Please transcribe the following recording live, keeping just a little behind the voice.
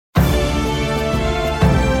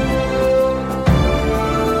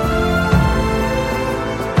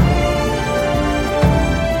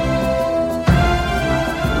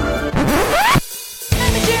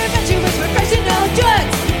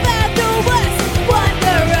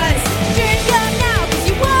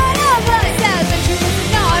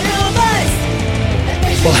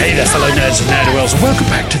Hey there, fellow nerds and nerdwells, and welcome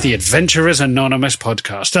back to the Adventurers Anonymous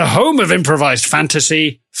podcast, the home of improvised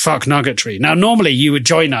fantasy fuck nuggetry. Now, normally you would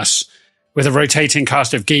join us with a rotating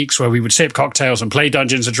cast of geeks where we would sip cocktails and play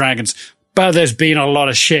Dungeons and Dragons, but there's been a lot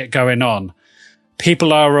of shit going on.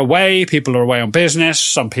 People are away on business,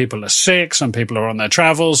 some people are sick, some people are on their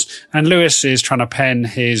travels, and Lewis is trying to pen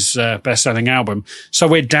his best-selling album, so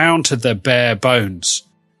we're down to the bare bones.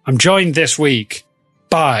 I'm joined this week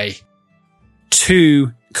by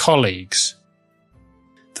two colleagues.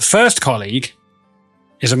 The first colleague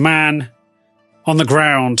is a man on the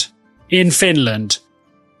ground in Finland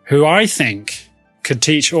who I think could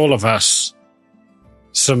teach all of us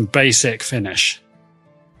some basic Finnish.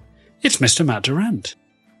 It's Mr. Matt Durant.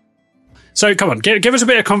 So come on, give us a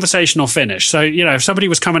bit of conversational Finnish. So, you know, if somebody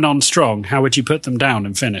was coming on strong, how would you put them down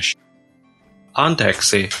in Finnish?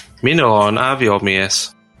 Anteeksi, minulla on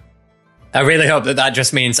aviomies. I really hope that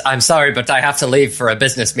just means, I'm sorry, but I have to leave for a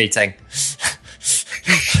business meeting.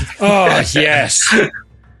 Oh, yes.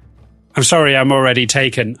 I'm sorry, I'm already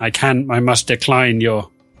taken. I must decline your...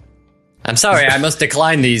 I'm sorry, I must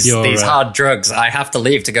decline these hard drugs. I have to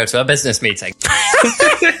leave to go to a business meeting.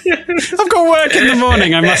 I've got work in the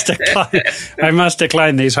morning. I must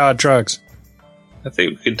decline these hard drugs. I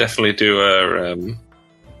think we could definitely do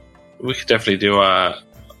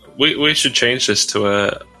we should change this to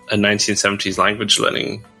a 1970s language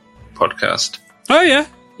learning podcast. Oh, yeah.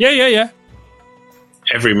 Yeah.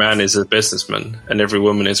 Every man is a businessman and every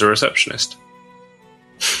woman is a receptionist.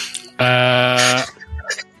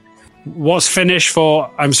 What's Finnish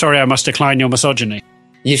for I'm sorry, I must decline your misogyny?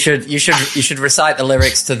 You should recite the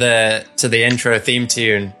lyrics to the intro theme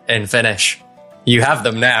tune in Finnish. You have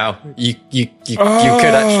them now. You could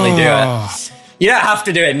actually do it. You don't have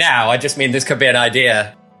to do it now. I just mean this could be an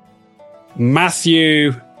idea.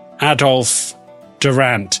 Matthew Adolf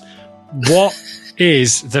Durant. What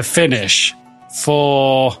is the Finnish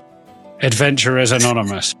for Adventurers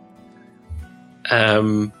Anonymous?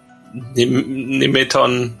 Nimeton.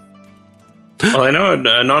 Well, I know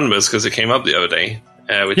Anonymous because it came up the other day,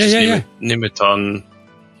 which is Nimeton.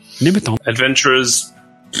 Nimeton. Adventurers.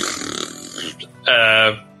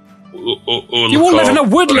 You all live in a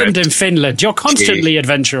woodland in Finland. You're constantly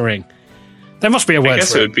adventuring. There must be a word for it. I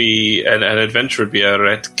guess it would be an adventure would be a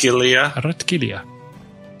retkilia. A retkilia.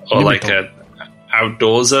 Or Nimeton. Like an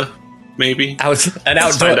outdoorser, maybe. An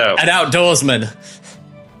outdoorsman.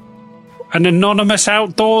 An anonymous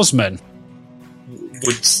outdoorsman.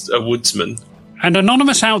 A woodsman. An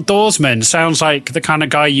anonymous outdoorsman sounds like the kind of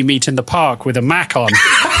guy you meet in the park with a Mac on.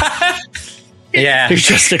 Yeah. Who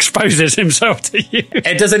just exposes himself to you.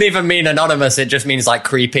 It doesn't even mean anonymous, it just means like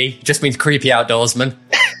creepy. It just means creepy outdoorsman.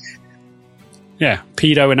 Yeah,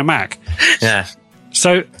 pedo in a Mac. Yeah.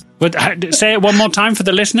 So, say it one more time for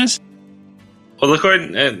the listeners. Well,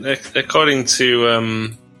 according to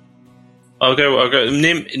I'll go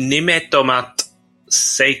nimetomat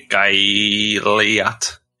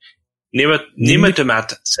seikkailijat.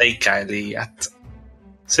 Nimetomat seikkailijat.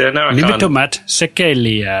 So now I can't. Nimetomat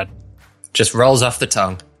seikkailijat. Just rolls off the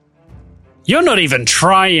tongue. You're not even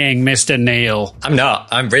trying, Mr. Neil. I'm not.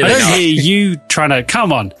 I'm really not. I don't hear you trying to...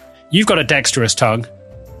 Come on. You've got a dexterous tongue.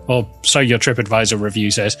 Or so your TripAdvisor review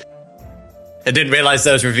says. I didn't realise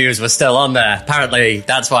those reviews were still on there. Apparently,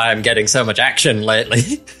 that's why I'm getting so much action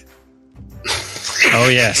lately. Oh,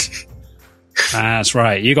 yes. That's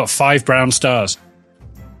right. You got 5 brown stars.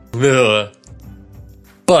 Ugh.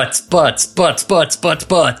 Butts.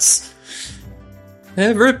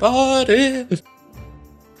 Everybody.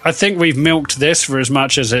 I think we've milked this for as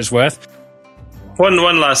much as it's worth.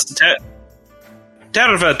 One last...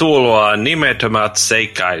 Tervetuloa nimetomat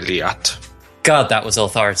seikkailijat. God, that was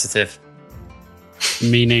authoritative.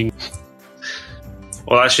 Meaning?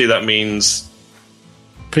 Well, actually, that means...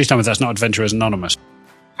 Please tell me that's not Adventurers Anonymous.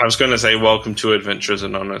 I was going to say welcome to Adventurers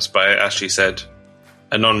Anonymous, but I actually said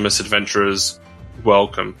Anonymous Adventurers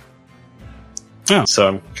welcome. Oh. So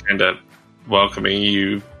I'm kind of welcoming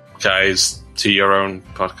you guys to your own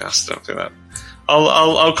podcast. Don't do that.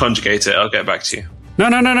 I'll conjugate it. I'll get back to you.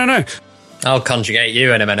 No. I'll conjugate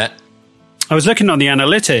you in a minute. I was looking on the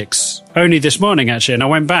analytics only this morning, actually, and I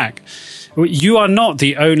went back. You are not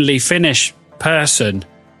the only Finnish person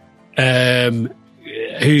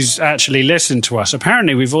who's actually listened to us.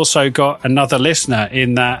 Apparently, we've also got another listener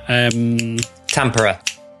in that... Tampere.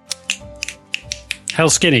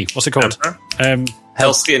 Helsinki. What's it called?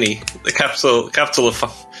 Helsinki, the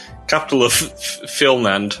capital of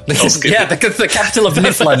Finland. Yeah, the capital of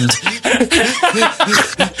Nifland.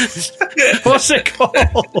 What's it called?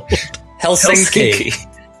 Helsinki.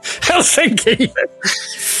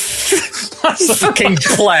 That's fucking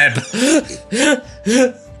pleb.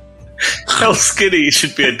 Hell Skinny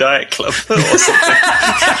should be a diet club or something.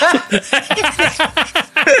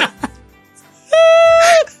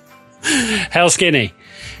 Hell Skinny.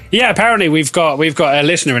 Yeah, apparently we've got a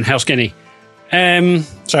listener in Hell Skinny.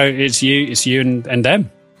 So it's you and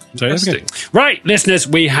them. So that's good. Right, listeners,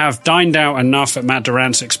 we have dined out enough at Matt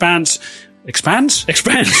Durant's expense.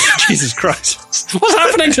 Jesus Christ. What's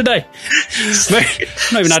happening today?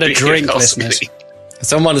 Not even had a drink, listeners.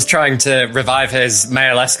 Someone's trying to revive his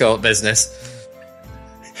male escort business.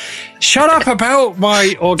 Shut up about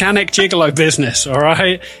my organic gigolo business, all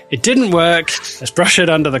right? It didn't work. Let's brush it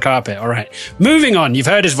under the carpet, all right? Moving on, you've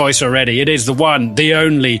heard his voice already. It is the one, the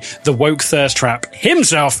only, the woke thirst trap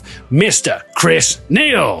himself, Mr. Chris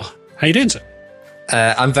Neal. How you doing, sir?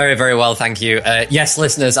 I'm very, very well, thank you. Yes,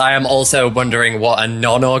 listeners, I am also wondering what a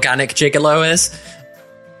non-organic gigolo is.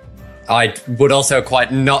 I would also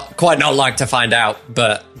quite not like to find out,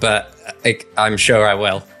 but I'm sure I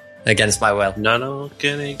will. Against my will.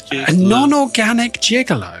 Non-organic gigolo. A non-organic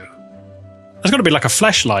gigolo? That's got to be like a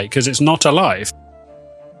fleshlight because it's not alive.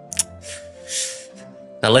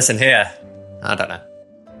 Now listen here. I don't know.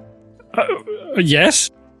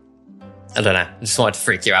 Yes? I don't know. I just wanted to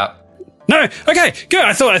freak you out. No, okay, good.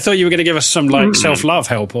 I thought you were going to give us some like self-love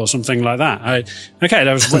help or something like that. Okay,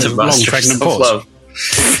 that was a long pregnant pause.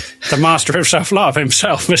 The master of self-love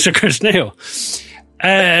himself, Mr. Chris Neal.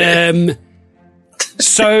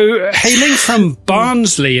 So, hailing from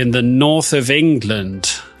Barnsley in the north of England,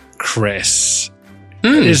 Chris,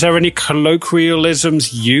 is there any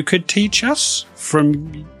colloquialisms you could teach us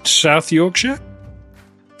from South Yorkshire?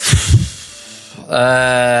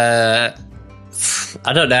 I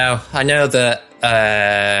don't know. I know that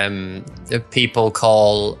people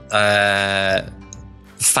call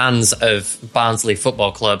fans of Barnsley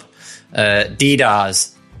Football Club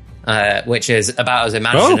Deedars. Which is about as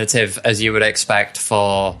imaginative as you would expect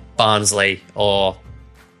for Barnsley or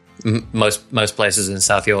most places in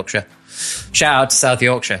South Yorkshire. Shout out to South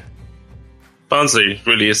Yorkshire. Barnsley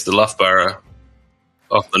really is the Loughborough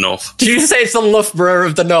of the north. Did you say it's the Loughborough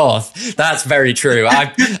of the north? That's very true.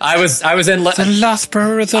 I was in the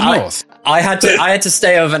Loughborough of the north. I had to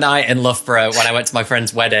stay overnight in Loughborough when I went to my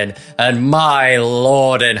friend's wedding, and my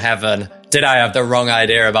Lord in heaven, did I have the wrong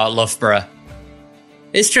idea about Loughborough?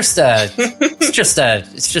 It's just there. It's just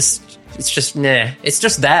there.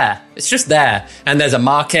 And there's a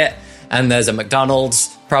market, and there's a McDonald's,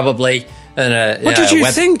 probably. And what did you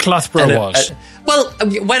think Loughborough was? Well,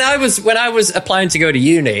 when I was applying to go to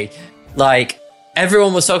uni, like,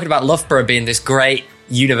 everyone was talking about Loughborough being this great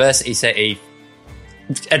university city.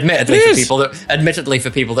 Admittedly for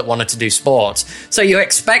people that wanted to do sports. So you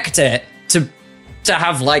expect it to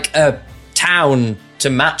have like a town to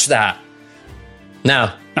match that.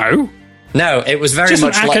 No, it was very just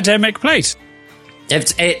much an academic place.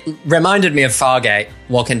 It reminded me of Fargate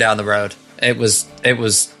walking down the road. It was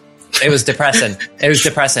depressing. It was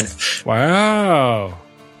depressing. Wow.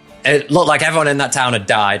 It looked like everyone in that town had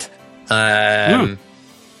died, and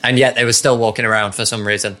yet they were still walking around for some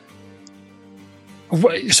reason.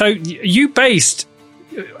 So you based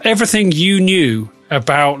everything you knew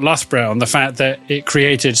about Loughborough on the fact that it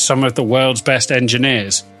created some of the world's best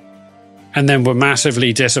engineers, and then were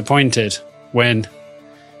massively disappointed when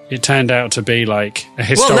it turned out to be like a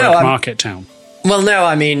historic market town. Well, no,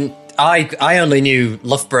 I mean, I only knew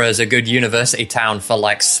Loughborough as a good university town for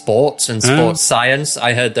like sports and sports science.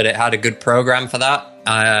 I heard that it had a good program for that.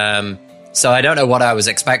 So I don't know what I was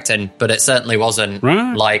expecting, but it certainly wasn't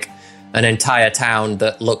like an entire town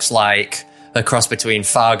that looks like a cross between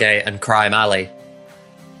Fargate and Crime Alley.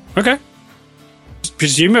 Okay.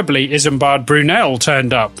 Presumably Isambard Brunel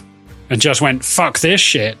turned up and just went, fuck this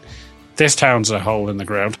shit. This town's a hole in the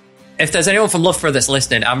ground. If there's anyone from Loughborough that's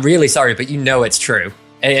listening, I'm really sorry, but you know it's true.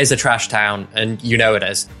 It is a trash town, and you know it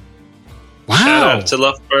is. Wow. Shout out to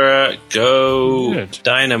Loughborough. Go Good.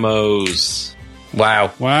 Dynamos.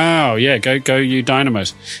 Wow, yeah, go you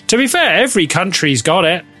Dynamos. To be fair, every country's got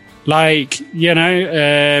it. Like, you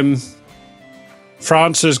know,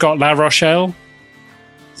 France has got La Rochelle.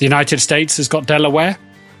 The United States has got Delaware.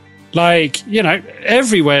 Like, you know,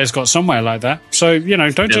 everywhere's got somewhere like that. So, you know,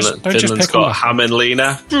 don't just pick got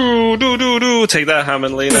Hammenlina. Take that,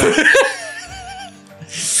 Hammenlina.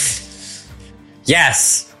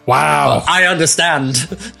 Yes. Wow. I understand.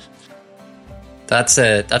 That's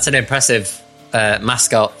an impressive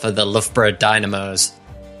mascot for the Loughborough Dynamos.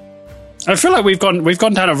 I feel like we've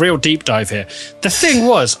gone down a real deep dive here. The thing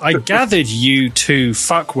was, I gathered you two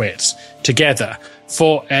fuckwits together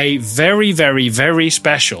for a very, very, very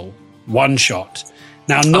special one-shot.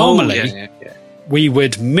 Now, normally, we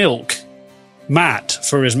would milk Matt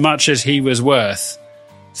for as much as he was worth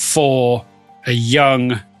for a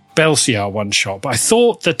young Belciar one-shot, but I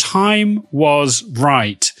thought the time was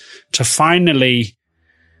right to finally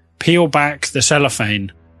peel back the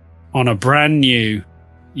cellophane on a brand new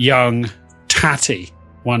young Tatty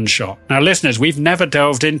one-shot. Now, listeners, we've never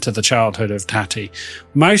delved into the childhood of Tatty,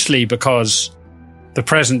 mostly because the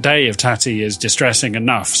present day of Tatty is distressing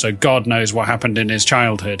enough, so God knows what happened in his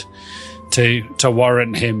childhood to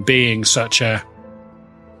warrant him being such a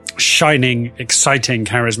shining, exciting,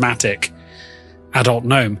 charismatic adult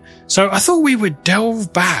gnome. So I thought we would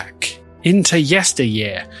delve back into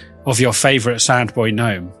yesteryear of your favourite sad boy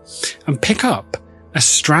gnome and pick up a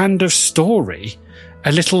strand of story,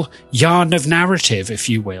 a little yarn of narrative, if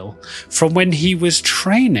you will, from when he was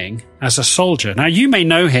training as a soldier. Now, you may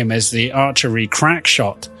know him as the archery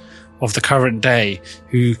crackshot of the current day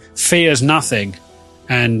who fears nothing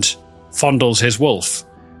and fondles his wolf.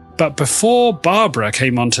 But before Barbara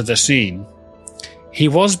came onto the scene, he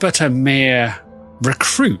was but a mere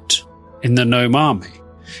recruit in the gnome army.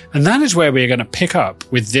 And that is where we're going to pick up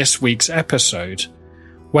with this week's episode,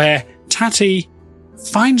 where Tatty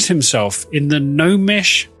finds himself in the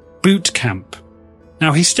gnomish boot camp.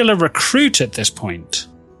 Now, he's still a recruit at this point.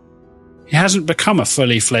 He hasn't become a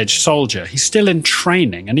fully fledged soldier. He's still in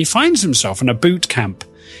training, and he finds himself in a boot camp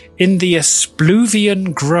in the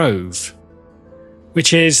Espluvian Grove,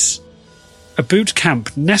 which is a boot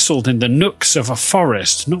camp nestled in the nooks of a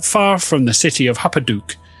forest not far from the city of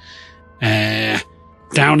Huppadook,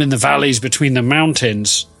 down in the valleys between the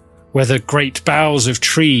mountains where the great boughs of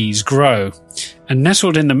trees grow. And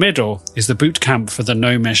nestled in the middle is the boot camp for the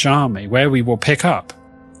gnomish army, where we will pick up.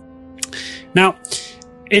 Now,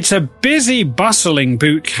 it's a busy, bustling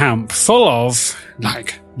boot camp full of,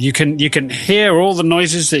 you can hear all the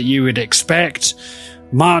noises that you would expect.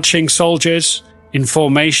 Marching soldiers in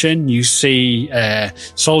formation. You see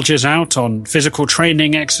soldiers out on physical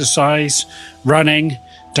training exercise, running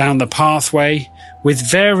down the pathway with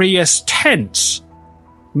various tents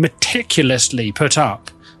meticulously put up,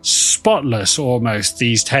 spotless almost,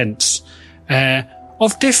 these tents,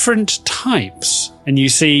 of different types. And you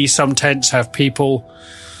see some tents have people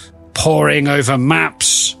poring over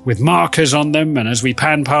maps with markers on them, and as we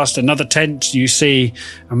pan past another tent, you see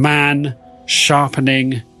a man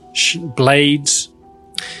sharpening blades.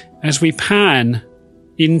 As we pan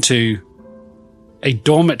into a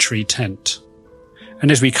dormitory tent, and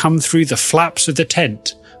as we come through the flaps of the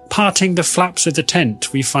tent, parting the flaps of the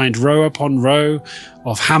tent, we find row upon row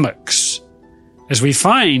of hammocks, as we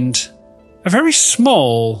find a very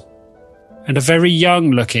small and a very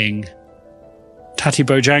young-looking Tatty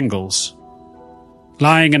Bojangles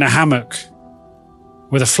lying in a hammock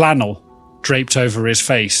with a flannel draped over his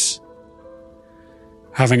face,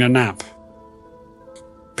 having a nap.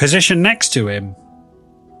 Positioned next to him,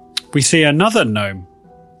 we see another gnome.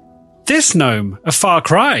 This gnome, a far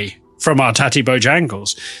cry from our Tatty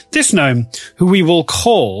Bojangles. This gnome, who we will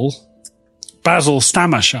call Basil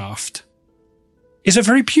Stammershaft, is a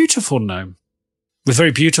very beautiful gnome with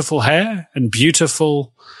very beautiful hair and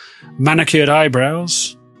beautiful manicured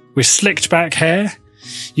eyebrows with slicked back hair.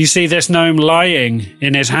 You see this gnome lying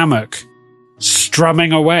in his hammock,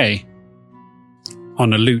 strumming away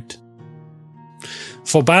on a lute.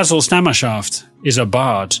 For Basil Stammershaft is a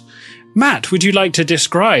bard. Matt, would you like to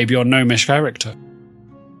describe your gnomish character?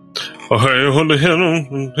 I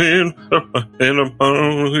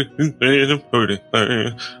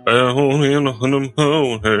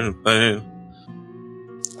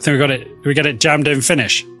think we got it jammed in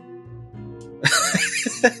Finnish.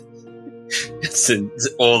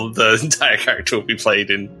 All the entire character will be played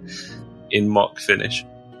in mock Finnish.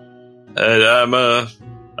 I'm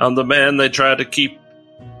the man they try to keep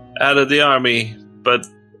out of the army, but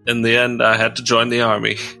in the end I had to join the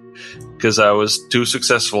army because I was too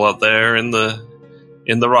successful out there in the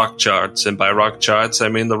rock charts, and by rock charts I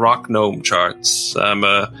mean the rock gnome charts. I'm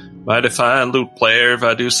a mighty fine lute player, if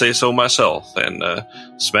I do say so myself, and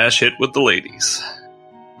smash hit with the ladies.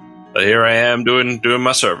 But here I am doing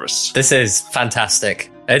my service. This is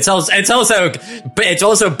fantastic. It's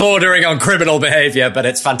also bordering on criminal behavior, but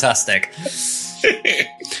it's fantastic.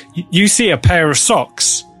 You see a pair of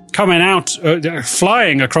socks coming out,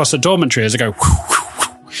 flying across the dormitory as they go,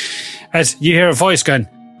 as you hear a voice going,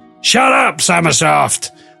 "Shut up,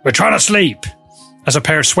 Stammershaft! We're trying to sleep!" As a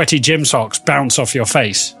pair of sweaty gym socks bounce off your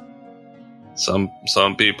face. Some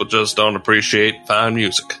people just don't appreciate fine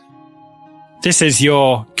music. This is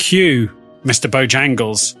your cue, Mr.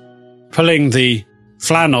 Bojangles. Pulling the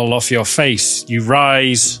flannel off your face, you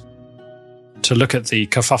rise to look at the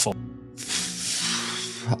kerfuffle.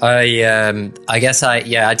 I guess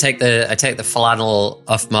I take the flannel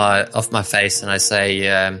off my face and I say,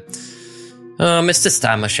 "Oh, Mr.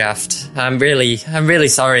 Stammershaft, I'm really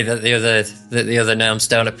sorry that the other gnomes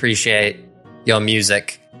don't appreciate your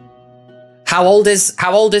music. How old is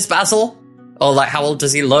Basil? Or like, how old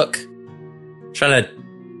does he look? Trying to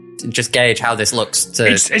just gauge how this looks.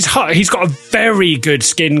 It's hard. He's got a very good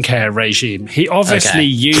skincare regime. He obviously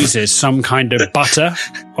uses some kind of butter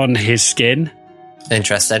on his skin.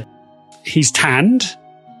 Interesting. He's tanned.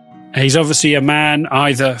 He's obviously a man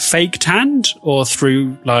either fake tanned or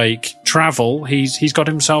through like travel. He's got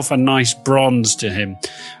himself a nice bronze to him,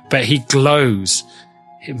 but he glows,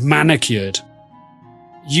 manicured.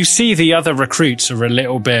 You see the other recruits are a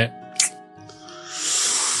little bit.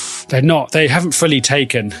 They haven't fully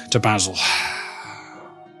taken to Basil.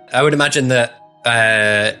 I would imagine that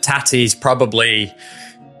Tatty's probably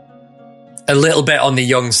a little bit on the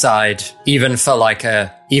young side, even for like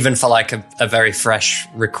a very fresh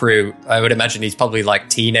recruit. I would imagine he's probably like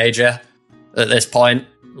teenager at this point.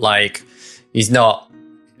 Like he's definitely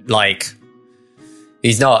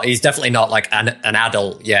not like an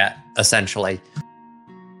adult yet, essentially.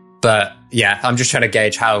 But yeah, I'm just trying to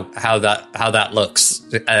gauge how that looks.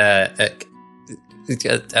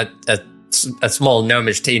 A small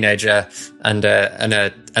gnomish teenager and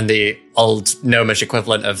the old gnomish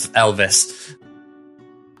equivalent of Elvis.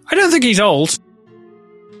 I don't think he's old.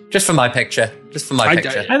 Just for my picture.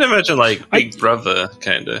 Picture. I'd imagine like Big Brother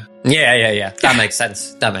kind of. Yeah. That makes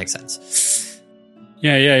sense.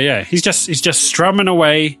 Yeah. He's just strumming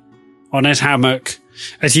away on his hammock.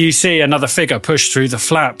 As you see another figure push through the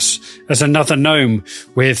flaps, as another gnome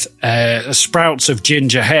with sprouts of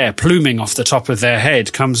ginger hair pluming off the top of their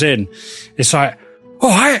head comes in. It's like,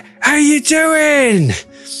 "Oh, how you doing?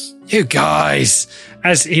 You guys?"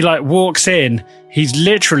 As he like walks in, he's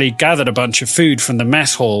literally gathered a bunch of food from the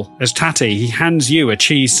mess hall. As Tatty, he hands you a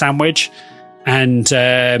cheese sandwich, and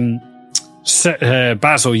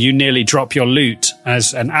Basil, you nearly drop your loot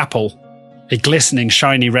as an apple. A glistening,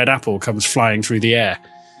 shiny red apple comes flying through the air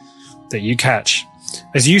that you catch.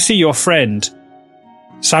 As you see your friend,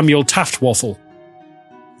 Samuel Taftwaffle,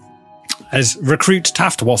 as recruit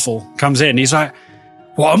Taftwaffle comes in, he's like,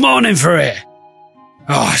 "What a morning for it!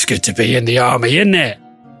 Oh, it's good to be in the army, isn't it?"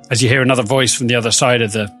 As you hear another voice from the other side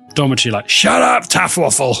of the dormitory like, "Shut up,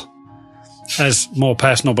 Taftwaffle!" As more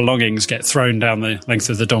personal belongings get thrown down the length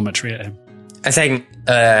of the dormitory at him. I think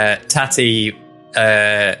Tatty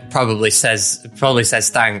probably says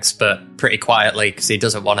thanks, but pretty quietly because he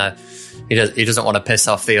doesn't want to piss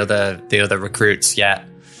off the other recruits yet.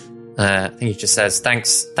 I think he just says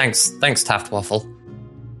thanks, Taftwaffle.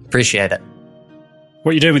 Appreciate it.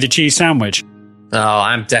 What are you doing with your cheese sandwich? Oh,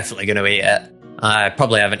 I'm definitely going to eat it. I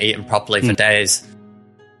probably haven't eaten properly for days.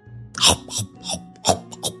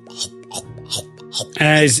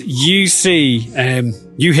 As you see,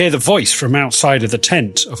 you hear the voice from outside of the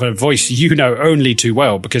tent, of a voice you know only too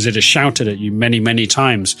well because it has shouted at you many, many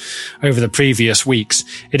times over the previous weeks.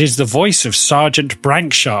 It is the voice of Sergeant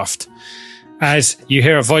Brankshaft. As you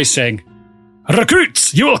hear a voice saying,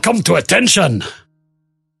 "Recruits, you will come to attention.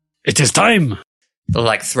 It is time." I'll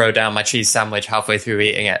like throw down my cheese sandwich halfway through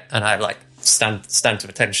eating it, and I like stand to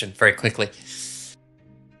attention very quickly.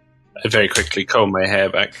 I very quickly comb my hair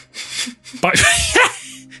back. But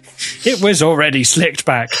it was already slicked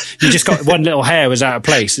back. You just got one little hair was out of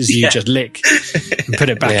place as you just lick and put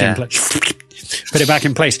it back in place. Put it back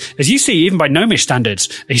in place. As you see, even by gnomish standards,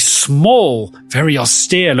 a small, very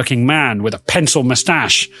austere-looking man with a pencil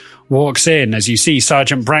moustache walks in. As you see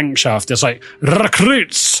Sergeant Brankshaft, it's like,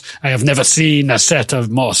 "Recruits, I have never seen a set of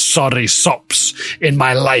more sorry sops in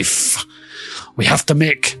my life. We have to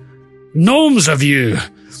make gnomes of you.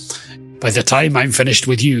 By the time I'm finished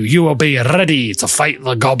with you, you will be ready to fight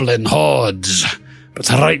the goblin hordes. But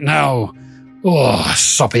right now,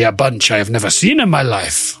 soppy a bunch I have never seen in my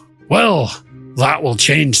life. Well, that will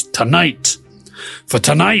change tonight. For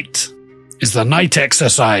tonight is the night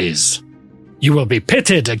exercise. You will be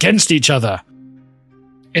pitted against each other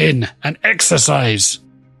in an exercise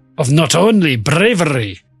of not only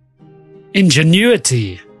bravery,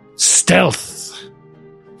 ingenuity, stealth,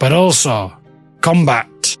 but also combat.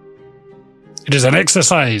 It is an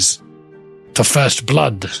exercise to first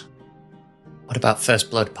blood." What about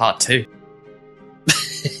First Blood Part 2?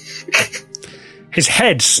 His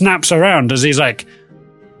head snaps around as he's like,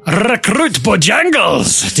 "Recruit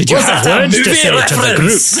Bojangles! Did you have words to say to the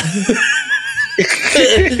group?"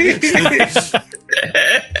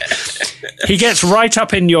 He gets right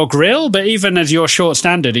up in your grill, but even as you're short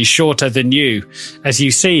standard, he's shorter than you. As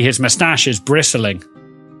you see, his moustache is bristling.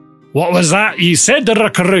 "What was that you said,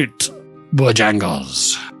 recruit?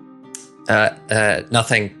 Bojangles?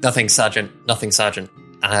 Nothing, Sergeant. Nothing, Sergeant.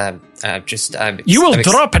 You will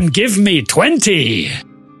drop and give me 20.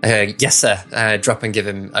 Yes, sir. I drop and give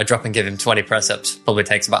him 20 press-ups. Probably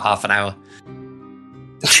takes about half an hour.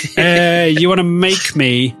 You want to make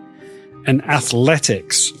me an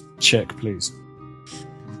athletics check, please?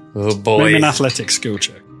 Oh boy. Make me an athletics skill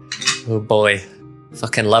check. Oh boy.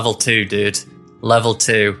 Fucking level 2, dude. Level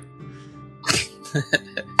 2.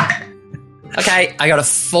 Okay, I got a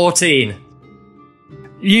 14.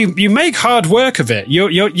 You make hard work of it.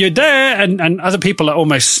 You're there, and other people are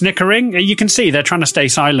almost snickering. You can see they're trying to stay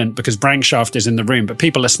silent because Brankshaft is in the room, but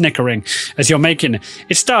people are snickering as you're making it.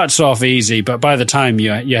 It starts off easy, but by the time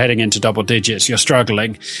you're heading into double digits, you're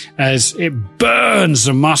struggling as it burns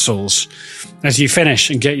the muscles as you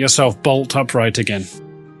finish and get yourself bolt upright again.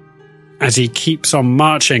 As he keeps on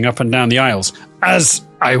marching up and down the aisles. As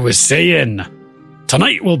I was saying,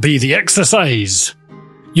 tonight will be the exercise.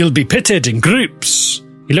 You'll be pitted in groups.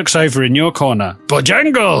 He looks over in your corner.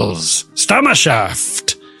 Bojangles!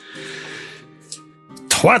 Stammershaft!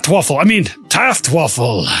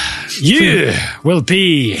 Taftwaffle. You will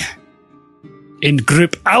be in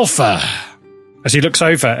Group Alpha. As he looks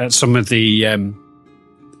over at some of the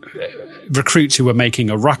recruits who were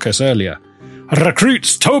making a ruckus earlier.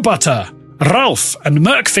 Recruits Toebutter, Ralph, and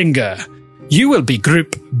Merkfinger. You will be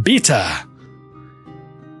Group Beta.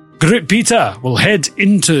 Group Beta will head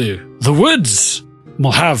into the woods.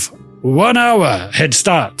 We'll have 1 hour head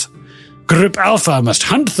start. Group Alpha must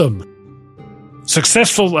hunt them.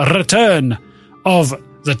 Successful return of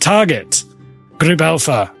the target. Group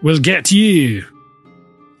Alpha will get you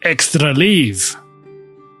extra leave.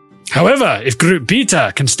 However, if Group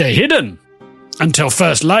Beta can stay hidden until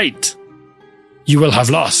first light, you will have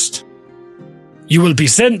lost. You will be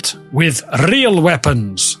sent with real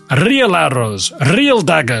weapons, real arrows, real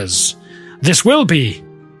daggers. This will be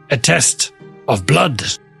a test of blood.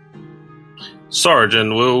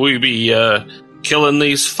 Sergeant, will we be killing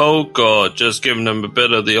these folk or just giving them a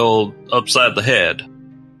bit of the old upside the head?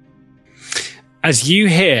 As you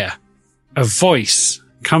hear a voice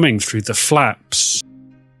coming through the flaps,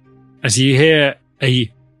 as you hear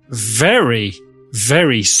a very,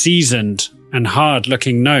 very seasoned and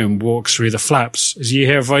hard-looking gnome walks through the flaps, as you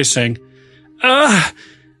hear a voice saying,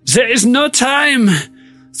 there is no time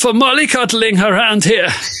for mollycoddling around here.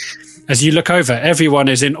 As you look over, everyone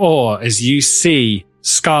is in awe as you see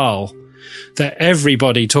Skarl, that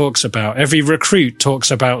everybody talks about. Every recruit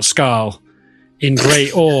talks about Skarl in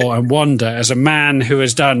great awe and wonder as a man who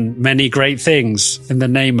has done many great things in the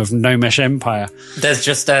name of Gnomish Empire. There's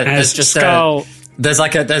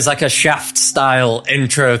like a Shaft style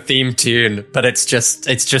intro theme tune, but it's just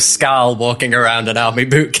Skarl walking around an army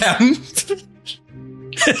boot camp.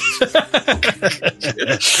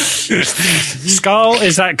 Skarl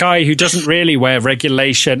is that guy who doesn't really wear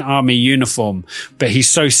regulation army uniform, but he's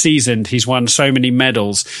so seasoned, he's won so many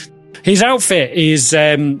medals. His outfit is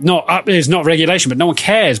not regulation, but no one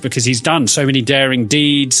cares because he's done so many daring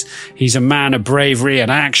deeds. He's a man of bravery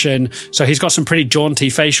and action. So he's got some pretty jaunty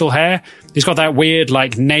facial hair. He's got that weird,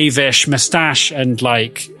 like, knavish moustache and,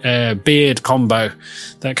 like, beard combo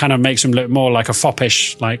that kind of makes him look more like a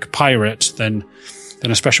foppish, like, pirate than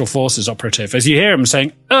a special forces operative. As you hear him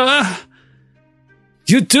saying,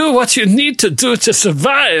 you do what you need to do to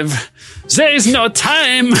survive. There is no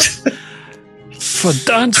time for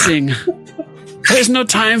dancing. There's no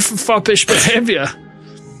time for foppish behavior.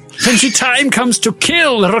 When the time comes to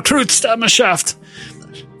kill Recruit Stammershaft,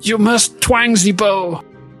 you must twang the bow.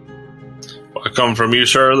 I come from you,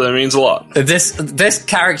 sir. That means a lot. This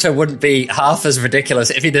character wouldn't be half as ridiculous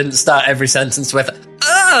if he didn't start every sentence with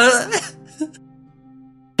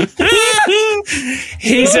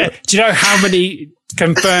do you know how many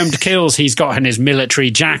confirmed kills he's got in his military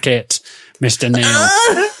jacket, Mr.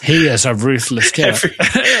 Neil? He is a ruthless killer.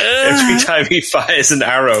 Every time he fires an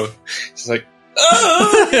arrow, he's like,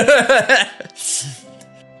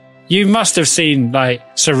 You must have seen, like,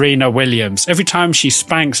 Serena Williams. Every time she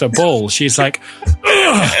spanks a ball, she's like,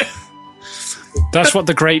 ugh! That's what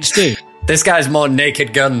the greats do. This guy's more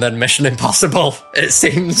Naked Gun than Mission Impossible, it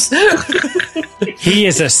seems. He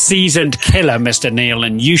is a seasoned killer, Mr. Neil,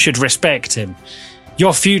 and you should respect him.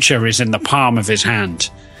 Your future is in the palm of his hand.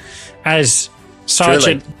 As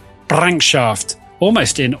Sergeant Brankshaft,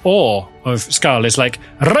 almost in awe of Skarl, is like,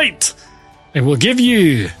 right, I will give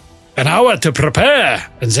you an hour to prepare,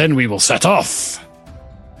 and then we will set off.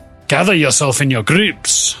 Gather yourself in your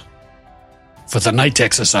groups, for the night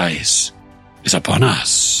exercise is upon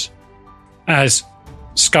us. As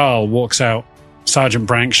Skarl walks out, Sergeant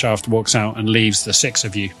Brankshaft walks out and leaves the 6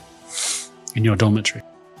 of you in your dormitory.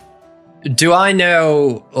 Do I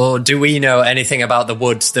know, or do we know anything about the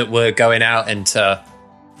woods that we're going out into?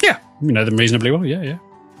 Yeah, you know them reasonably well. Yeah.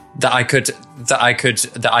 That I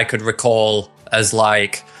could recall as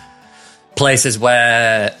like places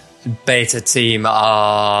where beta team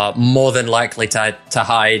are more than likely to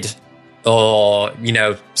hide, or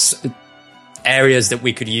areas that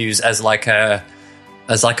we could use as like a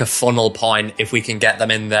funnel point. If we can get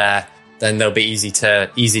them in there, then they'll be easy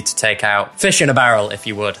to take out. Fish in a barrel, if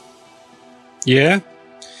you would. Yeah.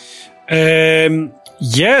 There's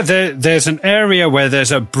an area where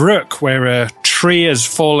there's a brook where a tree has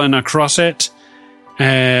fallen across it,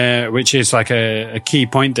 which is like a key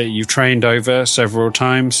point that you've trained over several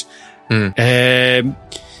times. There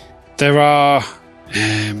are,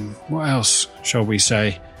 what else shall we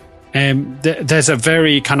say? There's a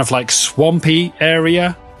very kind of like swampy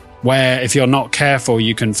area where if you're not careful,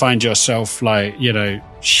 you can find yourself like,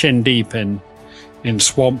 shin deep in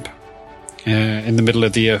swamp. In the middle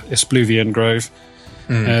of the Espluvian Grove.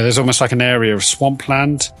 There's almost like an area of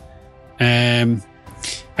swampland. And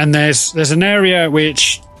there's an area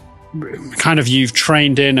which kind of you've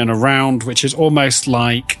trained in and around, which is almost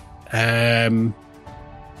like it's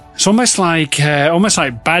almost like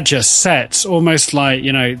badger sets, almost like,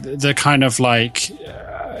 the kind of like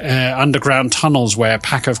underground tunnels where a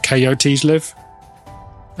pack of coyotes live.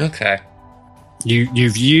 Okay.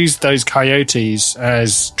 You've used those coyotes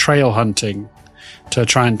as trail hunting to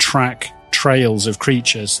try and track trails of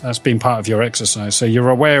creatures. That's been part of your exercise, so you're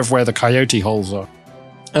aware of where the coyote holes are.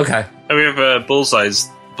 Okay. Have you ever bullseyed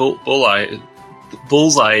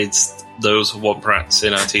those womp rats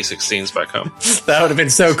in our T16s back home? That would have been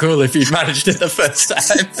so cool if you'd managed it the first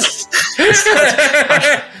time.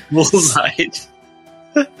 Bullseyed.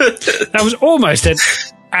 That was almost an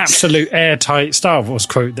absolute airtight Star Wars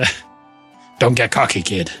quote there. Don't get cocky,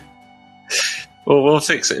 kid. Well, we'll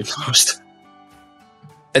fix it in post.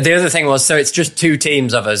 The other thing was, so it's just two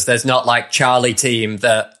teams of us. There's not like Charlie team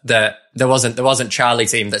that there wasn't Charlie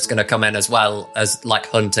team that's going to come in as well as like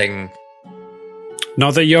hunting.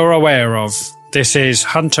 Not that you're aware of. This is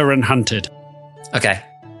hunter and hunted. Okay,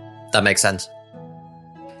 that makes sense.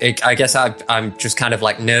 I guess I'm just kind of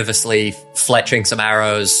like nervously fletching some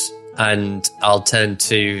arrows, and I'll turn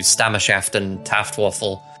to Stammershaft and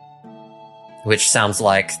Taftwaffle, which sounds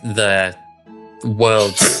like the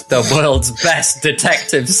world's best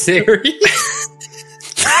detective series.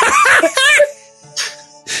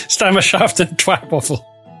 Stammershaft and Taftwaffle.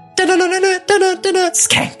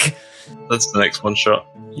 Skank. That's the next one shot.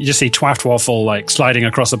 You just see Taftwaffle like sliding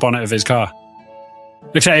across the bonnet of his car.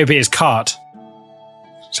 Looks like it would be his cart.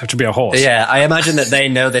 It's have to be a horse. Yeah, I imagine that they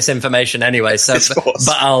know this information anyway. So,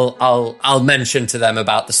 but I'll mention to them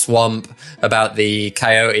about the swamp, about the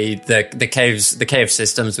coyote, the cave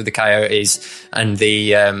systems with the coyotes, and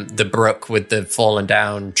the brook with the fallen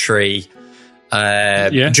down tree.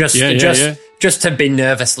 Just to be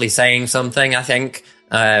nervously saying something. I think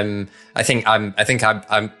I'm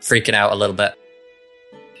freaking out a little bit.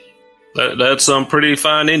 That's some pretty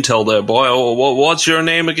fine intel there, boy. What's your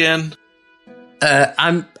name again?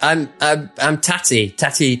 I'm Tatty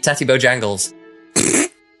Bojangles.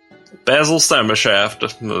 Basil Stammershaft.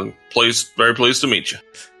 Very pleased to meet you.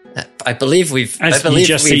 I believe we've. You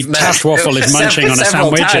just see Taftwaffle is munching on a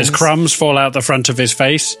sandwich as crumbs fall out the front of his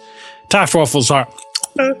face. Taftwaffle's like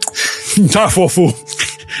Taftwaffle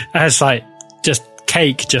as like just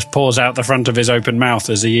cake just pours out the front of his open mouth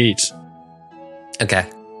as he eats. Okay,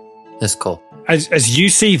 that's cool. As you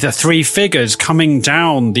see the three figures coming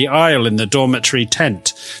down the aisle in the dormitory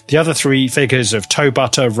tent, the other three figures of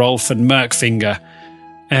Toebutter, Rolf, and Merkfinger,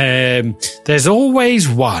 there's always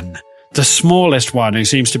one, the smallest one, who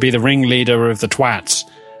seems to be the ringleader of the twats,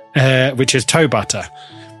 which is Toebutter,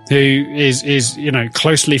 who is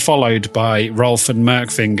closely followed by Rolf and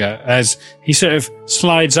Merkfinger, as he sort of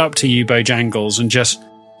slides up to you, Bojangles, and just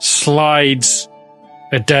slides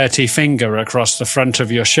a dirty finger across the front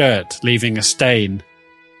of your shirt, leaving a stain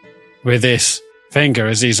with this finger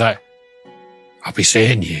as he's like, I'll be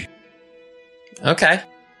seeing you. Okay.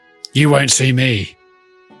 You won't see me,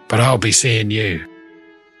 but I'll be seeing you.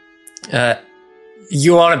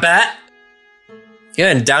 You want to bet? You're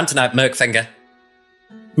in down tonight, Merkfinger.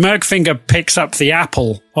 Merkfinger picks up the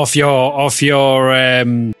apple off your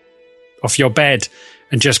bed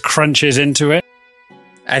and just crunches into it.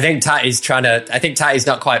 I think Tatty's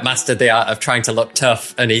not quite mastered the art of trying to look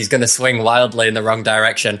tough, and he's going to swing wildly in the wrong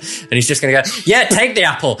direction. And he's just going to go, yeah, take the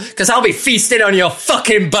apple, because I'll be feasting on your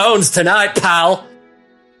fucking bones tonight, pal.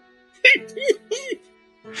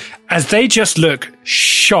 As they just look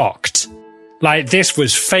shocked, like this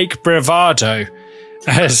was fake bravado,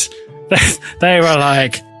 as they were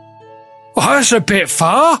like, that's a bit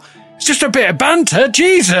far. It's just a bit of banter.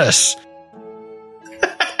 Jesus.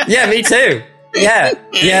 Yeah, me too. Yeah.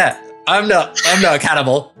 I'm not a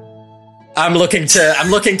cannibal. I'm looking to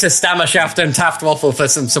Stammershaft and Taftwaffle for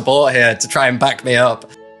some support here to try and back me up.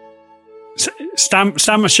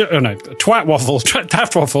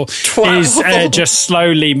 Taftwaffle is just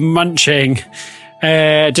slowly munching,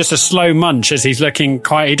 just a slow munch as he's looking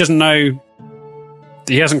quite. He doesn't know.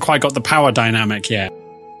 He hasn't quite got the power dynamic yet.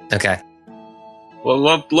 Okay.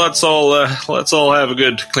 Well, let's all have a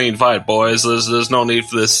good, clean fight, boys. There's no need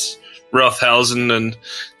for this roughhousing and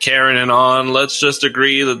carrying on. Let's just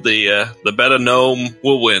agree that the better gnome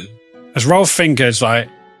will win. As Rolf fingers like,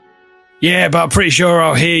 yeah, but I'm pretty sure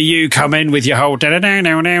I'll hear you come in with your whole in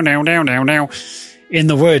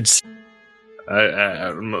the woods.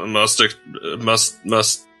 I must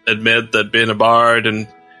admit that being a bard and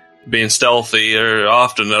being stealthy are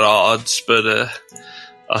often at odds, but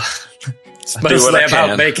it's mostly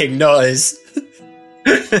about making noise.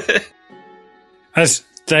 As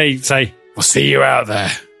they say, we'll see you out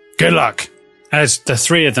there. Good luck. As the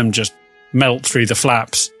three of them just melt through the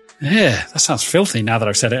flaps. Yeah, that sounds filthy now that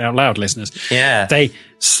I've said it out loud, listeners. Yeah. They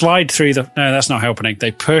slide through the... No, that's not helping.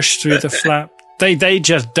 They push through the flap. They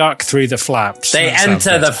just duck through the flaps. They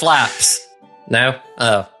enter the flaps. No?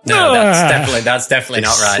 Oh, no, that's definitely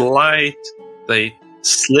not right. Slide. They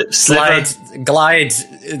glide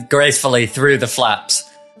gracefully through the flaps.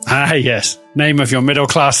 Ah, yes. Name of your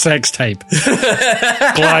middle-class sex tape.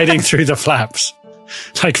 Gliding through the flaps.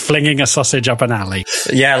 Like flinging a sausage up an alley.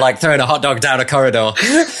 Yeah, like throwing a hot dog down a corridor.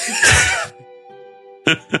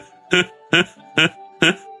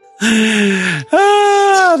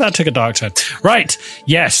 That took a dark turn. Right,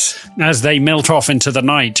 yes. As they melt off into the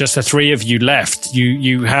night, just the three of you left.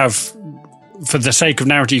 You have, for the sake of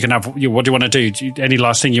narrative, you can have, what do you want to do? Any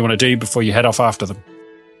last thing you want to do before you head off after them?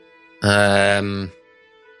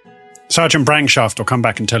 Sergeant Brankshaft will come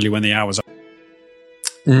back and tell you when the hour's up.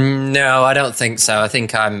 No, I don't think so. I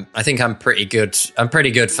think I'm pretty good. I'm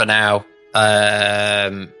pretty good for now.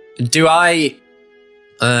 Do I?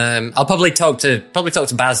 I'll probably talk to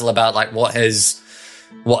Basil about like what his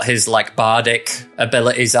like bardic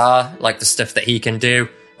abilities are, like the stuff that he can do.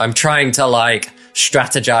 I'm trying to like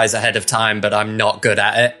strategize ahead of time, but I'm not good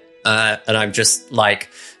at it, and I'm just like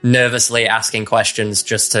nervously asking questions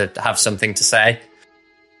just to have something to say.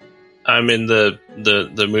 I'm in the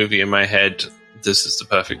movie in my head. This is the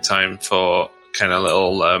perfect time for kind of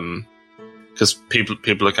little, because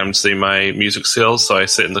people are coming to see my music skills, so I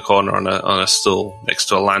sit in the corner on a stool next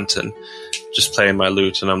to a lantern, just playing my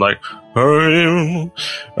lute, and I'm like,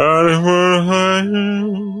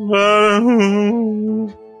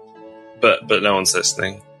 but no one's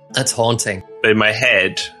listening. That's haunting. But in my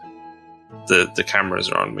head, the cameras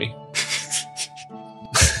are on me.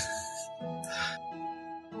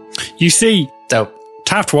 You see, dope.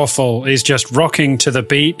 Taftwaffle is just rocking to the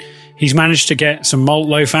beat. He's managed to get some malt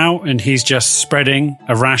loaf out, and he's just spreading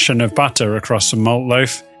a ration of butter across some malt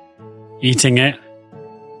loaf, eating it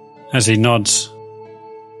as he nods.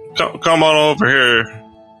 Come on over here.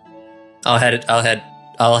 I'll head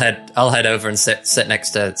over and sit next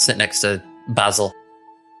to Basil.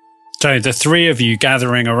 So the three of you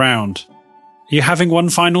gathering around. Are you having one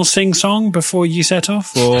final sing song before you set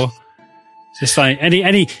off, or just like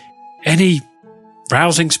any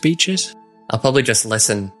rousing speeches? I'll probably just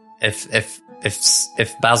listen. If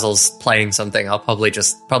Basil's playing something, I'll probably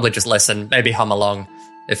just listen. Maybe hum along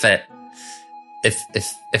if it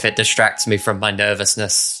distracts me from my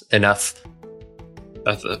nervousness enough.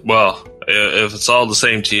 Well, if it's all the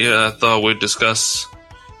same to you, I thought we'd discuss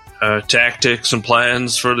tactics and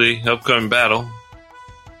plans for the upcoming battle.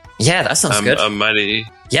 Yeah, that sounds good. I'm mighty.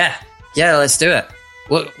 Yeah, let's do it.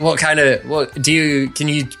 What kind of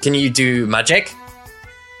can you do magic?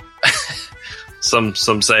 Some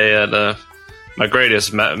say that my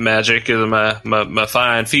greatest magic is my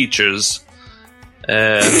fine features,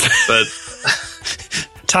 but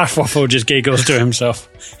Taftwaffle just giggles to himself.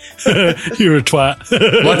 You're a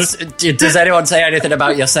twat. Does anyone say anything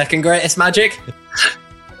about your second greatest magic?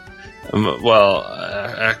 Well,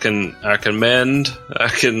 I can mend. I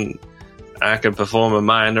can perform a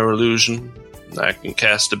minor illusion. I can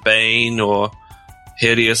cast a bane or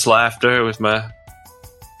hideous laughter with my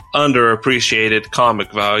underappreciated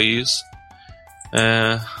comic values,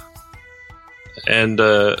 and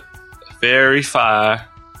fairy fire.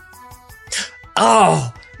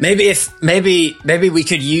 Oh, maybe we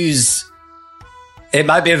could use. It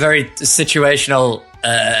might be a very situational,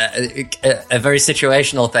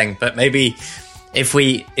 thing, but maybe if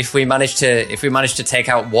we manage to take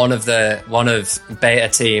out one of Beta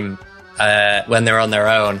Team when they're on their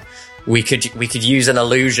own, we could use an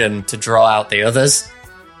illusion to draw out the others,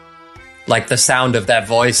 like the sound of their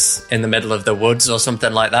voice in the middle of the woods or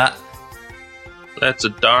something like that. That's a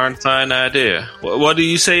darn fine idea. What do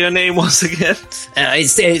you say your name was again?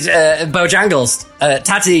 It's Bojangles.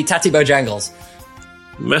 Tatty Bojangles.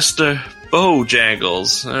 Mr.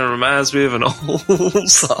 Bojangles. That reminds me of an old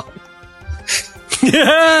song.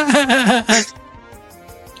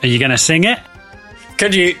 Are you going to sing it?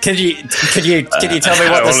 Could you tell me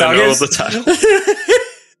what the song is? The title.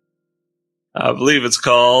 I believe it's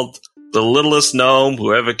called "The Littlest Gnome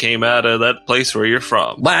Who Ever Came Out of That Place Where You're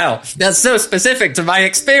From." Wow, that's so specific to my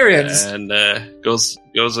experience. And goes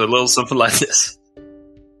a little something like this.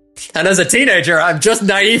 And as a teenager, I'm just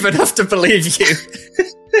naive enough to believe you.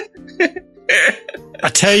 I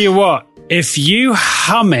tell you what, if you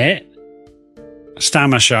hum it,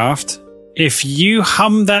 Stammershaft, if you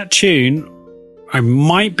hum that tune, I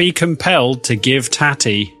might be compelled to give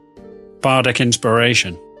Tatty bardic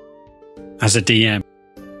inspiration as a DM.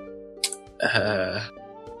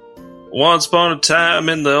 Once upon a time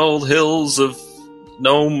in the old hills of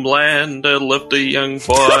Gnome Land, there lived a young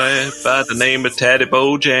boy by the name of Tatty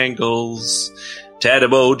Bojangles. Tatty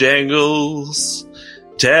Bojangles.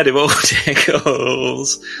 Tatty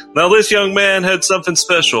Bojangles. Now this young man had something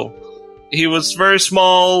special. He was very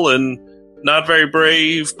small and not very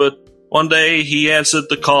brave, but one day he answered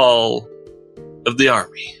the call of the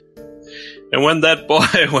army. And when that boy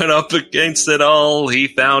went up against it all, he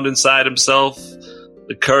found inside himself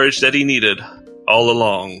the courage that he needed all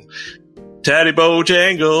along. Tatty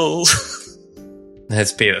Bojangles.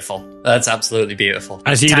 That's beautiful. That's absolutely beautiful.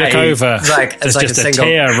 As you Tatty, look over, there's just a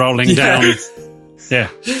tear rolling down. Yeah.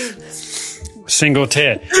 Single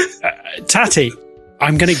tear. Tatty,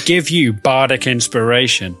 I'm going to give you bardic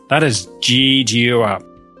inspiration. That has G'd you up.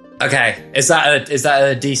 Okay. Is that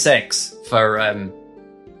a D6 for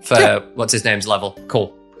what's his name's level?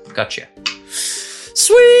 Cool. Gotcha.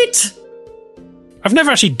 Sweet. I've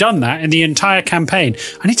never actually done that in the entire campaign.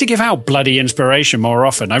 I need to give out bloody inspiration more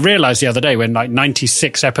often. I realised the other day when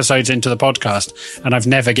 96 episodes into the podcast and I've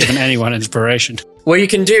never given anyone inspiration. Well, you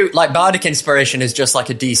can do bardic inspiration is just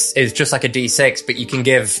like a D6, but you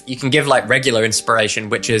can give like regular inspiration,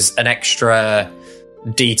 which is an extra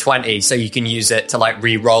D20, so you can use it to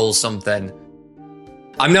re-roll something.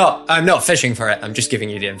 I'm not fishing for it. I'm just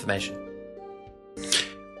giving you the information.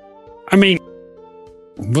 I mean,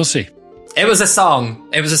 we'll see. It was a song,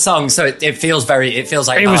 so it feels like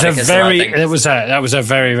that was a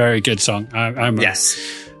very, very good song. Yes.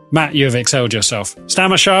 Matt, you have excelled yourself.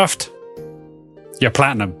 Stammershaft, you're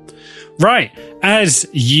platinum. Right. As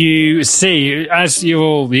you see,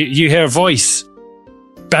 you hear a voice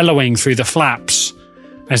bellowing through the flaps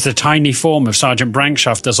as the tiny form of Sergeant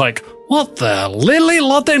Brankshaft is like, "What the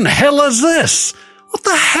lily-lodding hell is this? What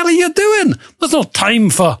the hell are you doing? There's no time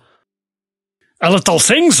for a little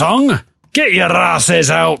sing-song. Get your asses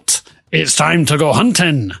out. It's time to go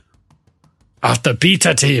hunting after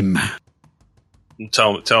Beta Team."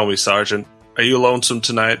 Tell me, Sergeant, are you lonesome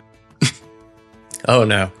tonight? Oh,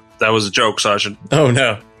 no. That was a joke, Sergeant. Oh,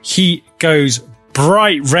 no. He goes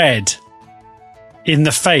bright red in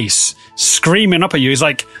the face, screaming up at you. He's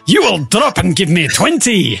like, "You will drop and give me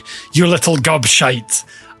 20, you little gobshite.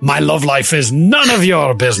 My love life is none of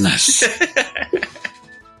your business."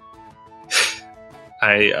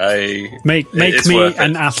 Make me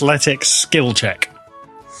an athletics skill check.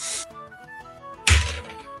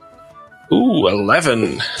 Ooh,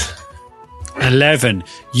 11. 11.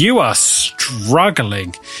 You are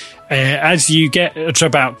struggling. As you get to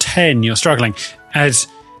about 10, you're struggling. As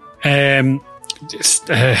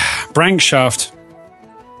Brankshaft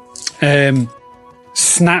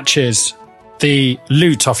snatches the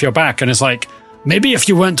loot off your back and is like, "Maybe if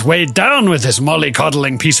you weren't weighed down with this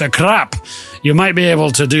mollycoddling piece of crap, you might be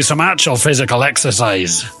able to do some actual physical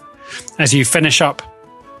exercise." As you finish up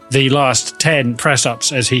the last 10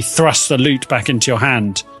 press-ups, as he thrusts the loot back into your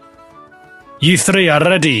hand, "You three are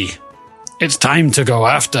ready. It's time to go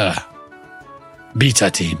after Beta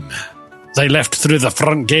Team. They left through the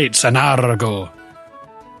front gates an hour ago.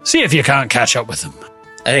 See if you can't catch up with them."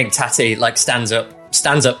 I think Tatty stands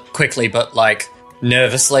up quickly, but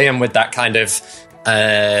nervously, and with that kind of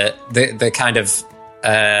the kind of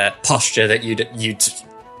posture that you'd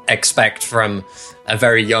expect from a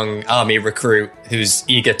very young army recruit who's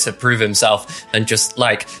eager to prove himself, and just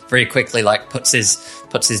very quickly puts his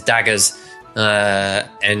daggers on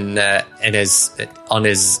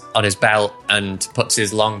his belt and puts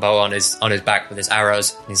his longbow on his back with his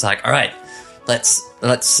arrows. He's like, "All right, let's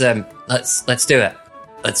do it.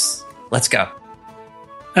 Let's go."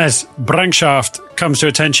 As Brankshaft comes to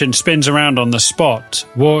attention, spins around on the spot,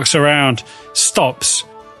 walks around, stops,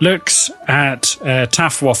 looks at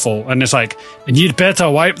Taffwaffle, and is like, and you'd better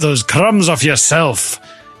wipe those crumbs off yourself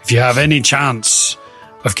if you have any chance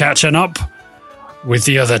of catching up with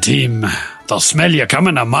the other team. They'll smell you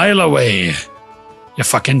coming a mile away. You're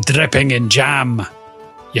fucking dripping in jam,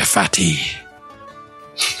 you fatty.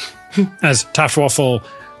 As Taffwaffle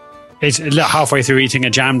is halfway through eating a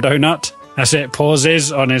jam donut, as it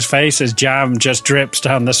pauses on his face as jam just drips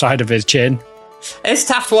down the side of his chin. Is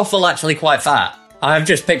Taffwaffle actually quite fat? I've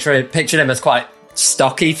just pictured him as quite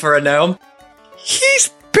stocky for a gnome. He's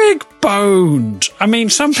big boned. I mean,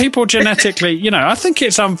 some people genetically, I think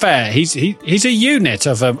it's unfair. He's a unit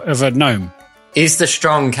of a gnome. He's the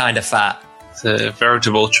strong kind of fat. It's a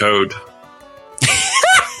veritable chode.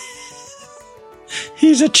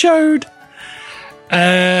 He's a chode.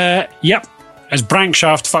 Yep. As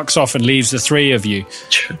Brankshaft fucks off and leaves the three of you.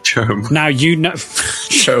 Chome. Now you know.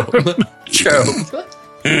 Chome.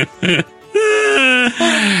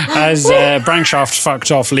 As Brankshaft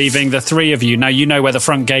fucked off, leaving the three of you. Now you know where the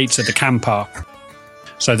front gates of the camp are.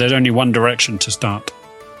 So there's only one direction to start.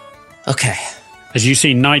 Okay. As you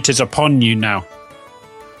see, night is upon you now.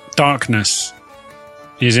 Darkness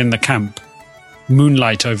is in the camp.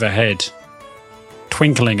 Moonlight overhead.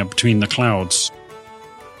 Twinkling up between the clouds.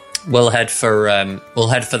 We'll head for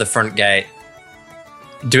the front gate.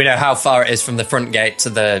 Do we know how far it is from the front gate to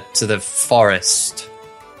the forest?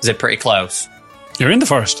 Is it pretty close? You're in the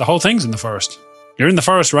forest. The whole thing's in the forest. You're in the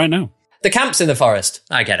forest right now. The camp's in the forest.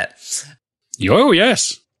 I get it. Oh,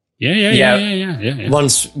 yes. Yeah.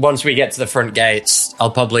 Once we get to the front gates,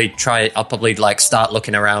 I'll probably start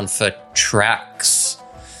looking around for tracks.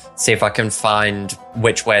 See if I can find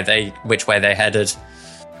which way they headed.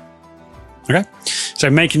 Okay. So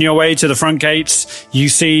making your way to the front gates, you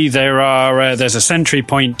see there's a sentry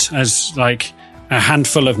point as like a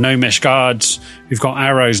handful of gnomish guards who've got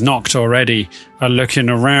arrows knocked already are looking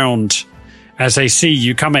around as they see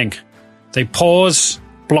you coming. They pause,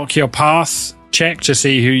 block your path, check to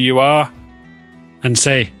see who you are, and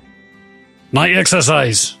say, "Night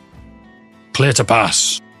exercise. Clear to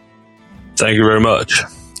pass." Thank you very much.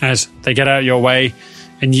 As they get out your way,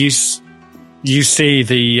 and you see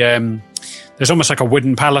the there's almost like a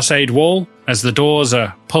wooden palisade wall as the doors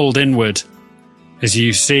are pulled inward. As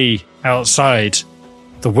you see outside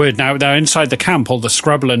the wood now inside the camp, all the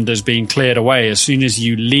scrubland is being cleared away. As soon as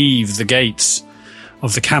you leave the gates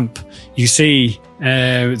of the camp, you see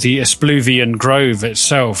the Espluvian Grove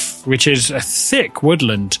itself, which is a thick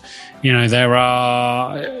woodland. There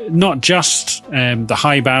are not just the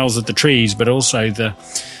high boughs of the trees, but also the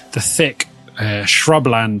thick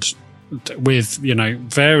shrubland with,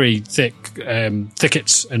 very thick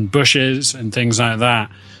thickets and bushes and things like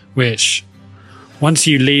that, which once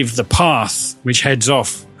you leave the path which heads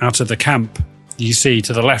off out of the camp, you see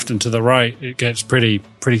to the left and to the right, it gets pretty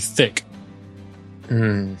thick.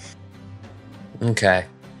 Okay.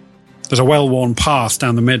 There's a well-worn path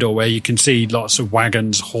down the middle where you can see lots of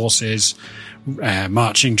wagons, horses,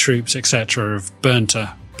 marching troops, etc. have burnt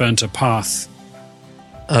a path.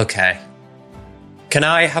 Okay. Can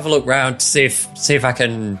I have a look round to see if I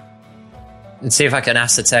can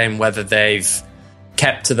ascertain whether they've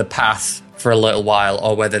kept to the path for a little while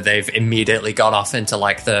or whether they've immediately gone off into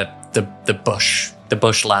like the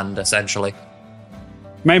bushland essentially?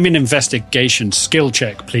 Maybe an investigation skill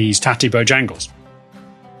check, please, Tatty Bojangles.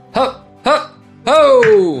 Ho! Ho!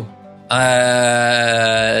 Ho!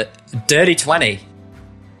 Dirty 20.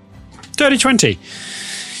 Dirty 20.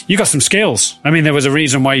 You got some skills. I mean, there was a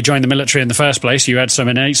reason why you joined the military in the first place. You had some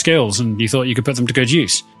innate skills and you thought you could put them to good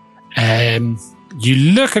use. You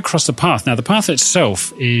look across the path. Now, the path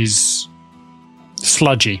itself is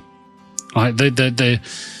sludgy. Like the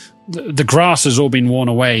grass has all been worn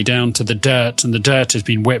away down to the dirt, and the dirt has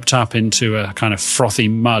been whipped up into a kind of frothy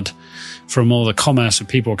mud from all the commerce of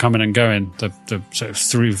people coming and going, the sort of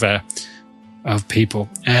thoroughfare of people.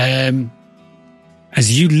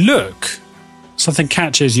 As you look, something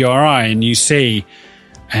catches your eye and you see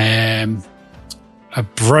a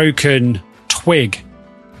broken twig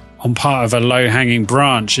on part of a low-hanging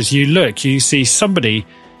branch. As you look, you see somebody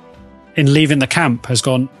in leaving the camp has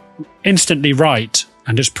gone instantly right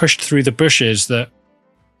and has pushed through the bushes that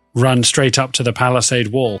run straight up to the palisade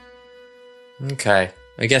wall. Okay.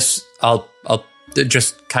 I guess I'll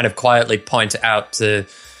just kind of quietly point it out to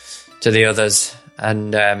the others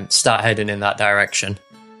and start heading in that direction.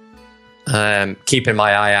 Keeping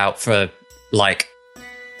my eye out for, like,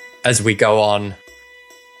 as we go on,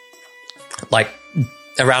 like,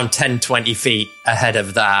 around 10, 20 feet ahead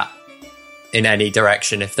of that, in any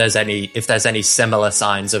direction. If there's any similar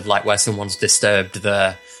signs of like where someone's disturbed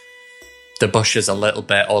the bushes a little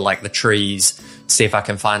bit, or like the trees, see if I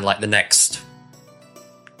can find like the next,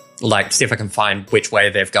 like see if I can find which way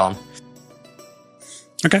they've gone.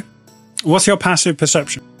 Okay. What's your passive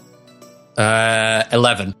perception?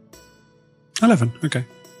 11. 11, okay.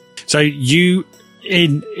 So you,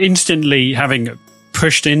 instantly having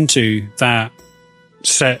pushed into that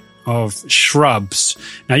set of shrubs.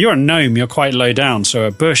 Now, you're a gnome, you're quite low down, so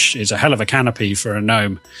a bush is a hell of a canopy for a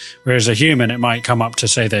gnome. Whereas a human, it might come up to,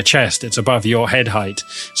 say, their chest. It's above your head height.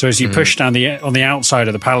 So as you push down on the outside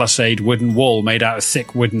of the palisade wooden wall made out of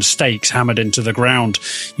thick wooden stakes hammered into the ground,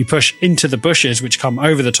 you push into the bushes which come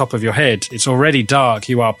over the top of your head. It's already dark.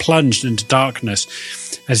 You are plunged into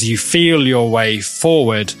darkness as you feel your way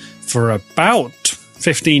forward for about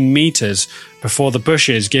 15 meters before the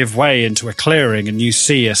bushes give way into a clearing and you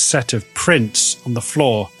see a set of prints on the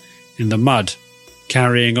floor in the mud,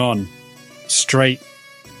 carrying on straight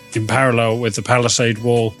in parallel with the palisade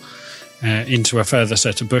wall into a further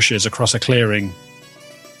set of bushes across a clearing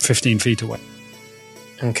 15 feet away.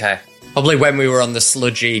 Okay. Probably when we were on the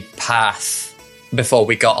sludgy path before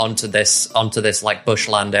we got onto this like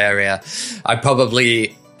bushland area, I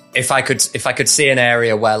probably, if I could see an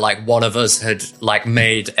area where like one of us had like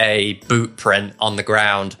made a boot print on the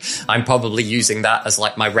ground, I'm probably using that as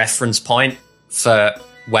like my reference point for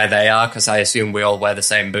where they are, because I assume we all wear the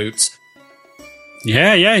same boots.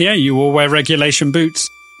 Yeah. You all wear regulation boots.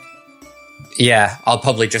 Yeah, I'll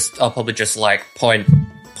probably just like point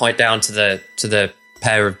down to the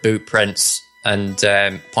pair of boot prints and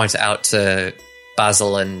point it out to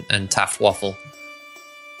Basil and Taft Waffle,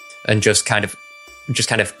 and just kind of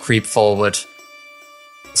creep forward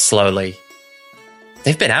slowly.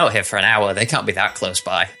 They've been out here for an hour. They can't be that close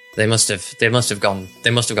by. They must have gone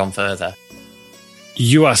further.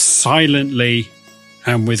 You are silently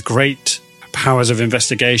and with great powers of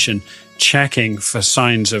investigation checking for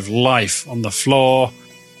signs of life on the floor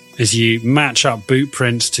as you match up boot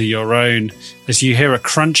prints to your own, as you hear a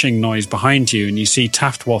crunching noise behind you and you see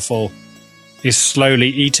Taft Waffle is slowly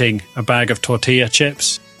eating a bag of tortilla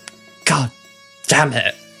chips. God damn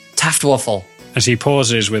it. Taft Waffle. As he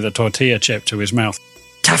pauses with a tortilla chip to his mouth.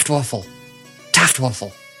 Taft Waffle. Taft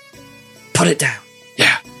Waffle. Put it down.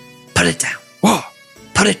 Yeah. Put it down. What?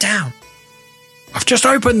 Put it down. I've just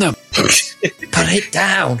opened them. Put it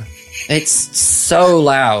down. It's so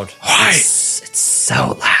loud. Why? It's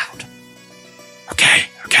so loud. Okay.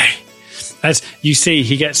 As you see,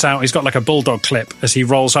 he gets out, he's got like a bulldog clip as he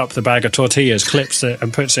rolls up the bag of tortillas, clips it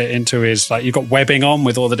and puts it into his, like, you've got webbing on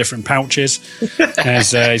with all the different pouches.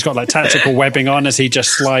 As he's got like tactical webbing on as he just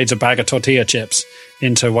slides a bag of tortilla chips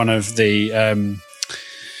into one of the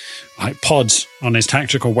like pods on his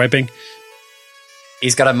tactical webbing.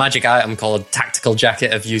 He's got a magic item called Tactical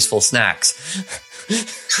Jacket of Useful Snacks.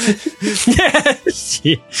 Yes.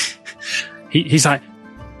 He's like,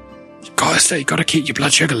 you got to keep your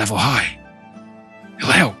blood sugar level high.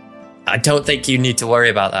 It'll help. I don't think you need to worry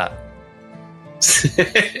about that.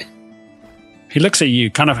 He looks at you,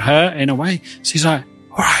 kind of hurt in a way. So he's like,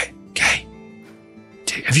 all right, okay.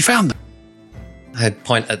 Have you found them? I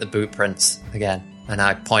point at the boot prints again, and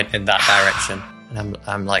I point in that direction, and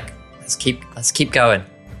I'm like, let's keep going.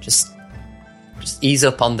 Just ease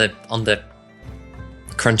up on the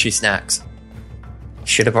crunchy snacks.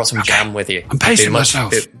 Should have brought some jam with you. I'm pacing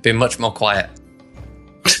myself. Be much more quiet.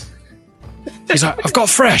 He's like, I've got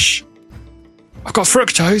fresh. I've got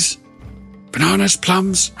fructose, bananas,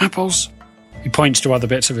 plums, apples. He points to other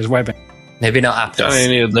bits of his webbing. Maybe not apples. Got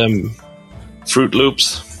any of them Fruit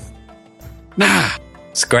Loops? Nah.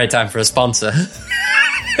 It's a great time for a sponsor.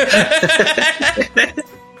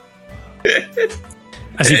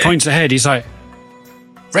 As he points ahead, he's like,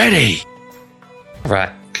 ready.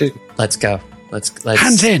 Right. Okay. Let's go. Let's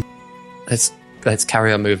hands in. Let's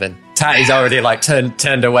carry on moving. Tatty's already like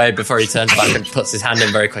turned away before he turns back and puts his hand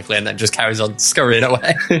in very quickly and then just carries on scurrying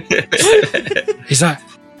away. He's like,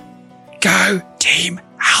 go Team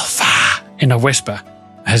Alpha, in a whisper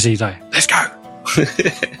as he's like, let's go.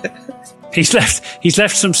 He's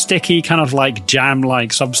left some sticky kind of like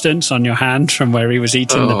jam-like substance on your hand from where he was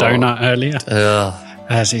eating the donut earlier.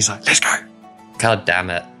 As he's like, let's go. God damn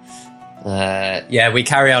it. Yeah, we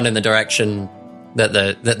carry on in the direction that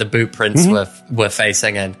the boot prints were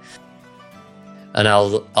facing in. And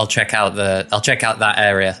I'll check out that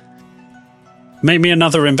area. Make me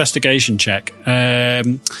another investigation check.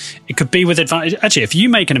 It could be with advantage. Actually, if you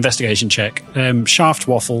make an investigation check, Shaft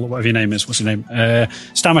Waffle, whatever your name is, what's your name?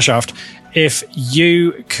 Stammer Shaft. If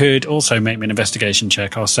you could also make me an investigation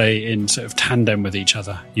check, I'll say in sort of tandem with each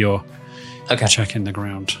other, you're checking the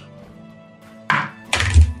ground.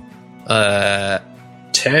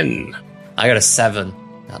 10. I got a 7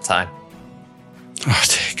 that time. Oh,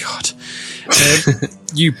 dear God.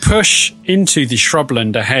 You push into the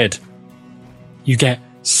shrubland ahead. You get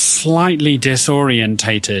slightly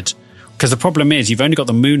disorientated because the problem is you've only got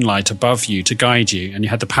the moonlight above you to guide you, and you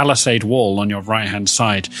had the palisade wall on your right-hand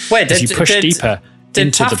side. Wait, as you push deeper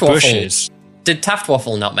into the bushes. Did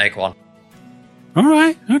Taftwaffle not make one? All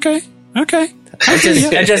right, okay. I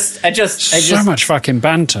just So much fucking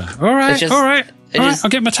banter. All right. I'll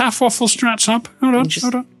get my Taftwaffle strats up. Hold on.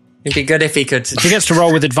 It'd be good if he could. He gets to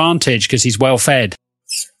roll with advantage because he's well fed.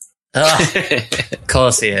 Oh, of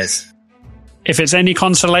course he is. If it's any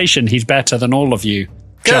consolation, he's better than all of you.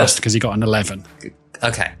 Good. Just because he got an 11.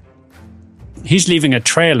 Okay. He's leaving a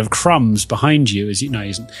trail of crumbs behind you, as you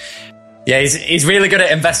know. Yeah, he's really good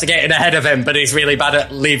at investigating ahead of him, but he's really bad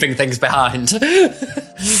at leaving things behind.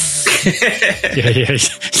 Yeah.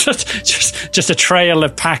 Just a trail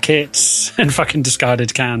of packets and fucking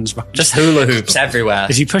discarded cans. Just hula hoops everywhere.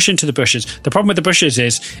 As you push into the bushes, the problem with the bushes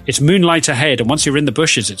is it's moonlight ahead, and once you're in the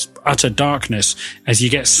bushes, it's utter darkness. As you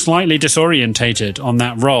get slightly disorientated on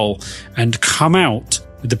that roll and come out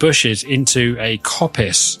with the bushes into a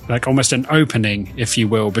coppice, like almost an opening, if you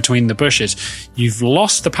will, between the bushes. You've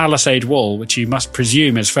lost the palisade wall, which you must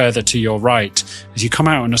presume is further to your right, as you come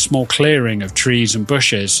out in a small clearing of trees and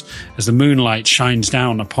bushes. As the moonlight shines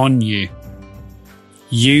down upon you,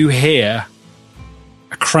 you hear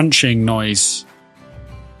a crunching noise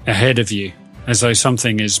ahead of you, as though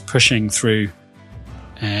something is pushing through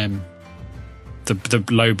the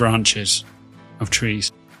low branches of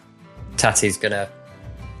trees. Tatty's gonna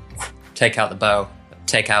take out the bow,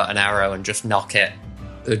 take out an arrow, and just knock it,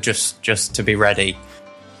 just to be ready.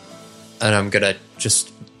 And I'm gonna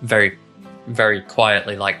just very, very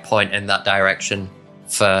quietly, like, point in that direction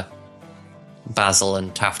for Basil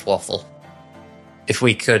and Taftwaffle. If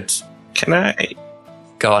we could, Can I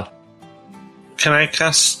go on. Can I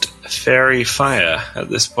cast Fairy Fire at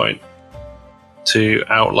this point to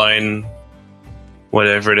outline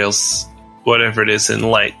whatever it is in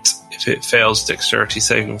light if it fails dexterity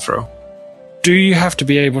saving throw? Do you have to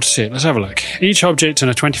be able to see it? Let's have a look. Each object in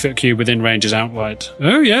a 20-foot cube within range is outlined.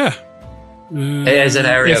 Oh, yeah. It is an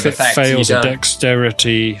area of effect. If it fails a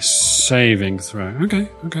dexterity saving throw. Okay.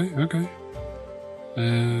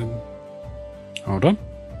 Hold on.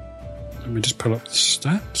 Let me just pull up the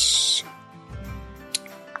stats.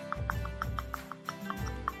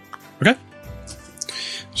 Okay.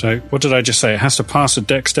 So, what did I just say? It has to pass a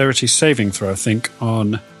dexterity saving throw, I think,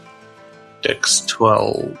 on... Dex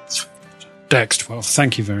 12. Dex 12.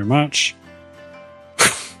 Thank you very much.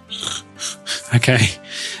 Okay.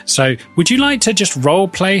 So, would you like to just role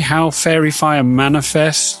play how Fairy Fire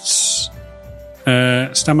manifests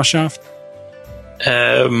Stammershaft?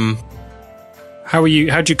 How do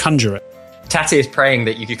you conjure it? Tatty is praying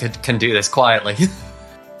that you can do this quietly.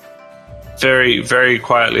 Very, very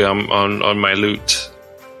quietly on my lute.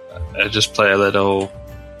 I just play a little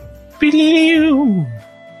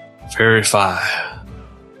Fairy Fire.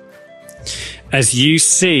 As you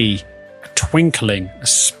see a twinkling, a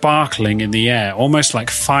sparkling in the air, almost like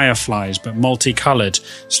fireflies, but multicolored,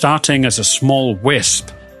 starting as a small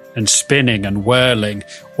wisp and spinning and whirling,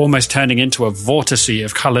 almost turning into a vortice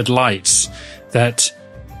of colored lights that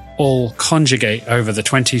all conjugate over the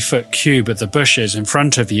 20-foot cube of the bushes in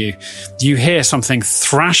front of you. You hear something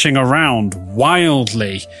thrashing around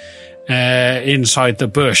wildly inside the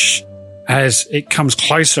bush as it comes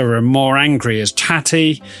closer and more angry, as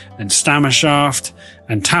Tatty and Stammershaft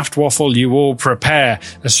and Taftwaffle, you all prepare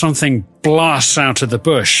as something blasts out of the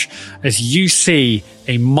bush, as you see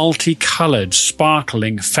a multicolored,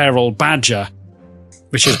 sparkling feral badger,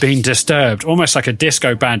 which has been disturbed, almost like a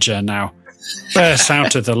disco badger now, bursts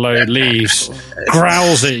out of the low leaves,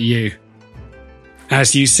 growls at you.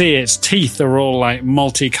 As you see, its teeth are all like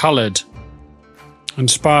multicolored and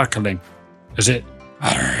sparkling, as it...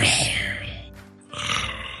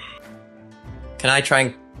 Can I try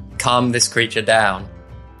and calm this creature down?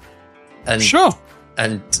 And, Sure.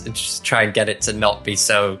 And just try and get it to not be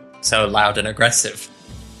so loud and aggressive.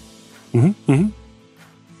 Mm-hmm.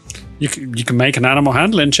 You can make an animal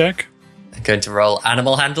handling check. I'm going to roll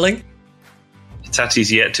animal handling.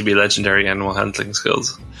 Tatty's yet to be legendary animal handling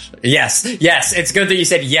skills. Yes, it's good that you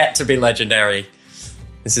said yet to be legendary.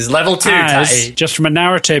 This is level 2, Tatty. Just from a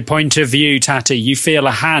narrative point of view, Tatty, you feel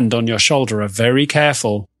a hand on your shoulder, a very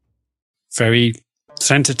careful, very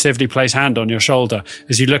sensitively placed hand on your shoulder.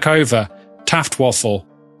 As you look over, Taftwaffle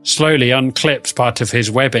slowly unclips part of his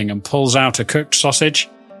webbing and pulls out a cooked sausage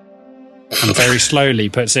and very slowly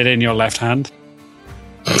puts it in your left hand.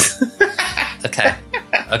 Okay.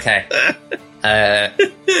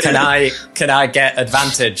 Can I get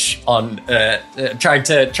advantage on trying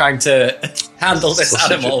to handle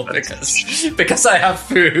this animal because I have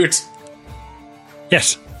food?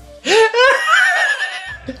 Yes.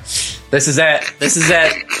 This is it.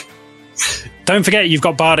 Don't forget you've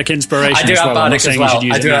got bardic inspiration. I do have bardic as well.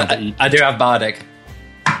 I do have bardic.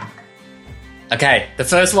 Okay, the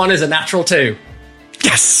first one is a natural 2.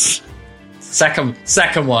 Yes. Second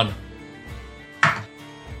one.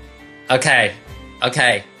 Okay,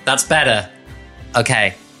 that's better.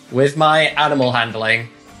 Okay, with my animal handling,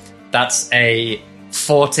 that's a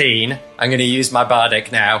 14. I'm going to use my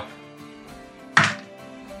bardic now.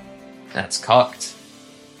 That's cocked.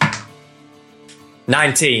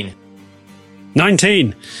 19.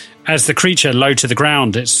 19. As the creature low to the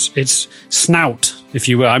ground, its snout, if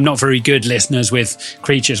you will. I'm not very good, listeners, with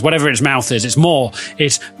creatures. Whatever its mouth is, it's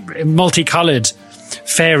multicoloured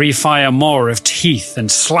fairy fire more of teeth and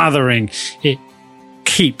slathering. It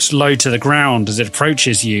keeps low to the ground as it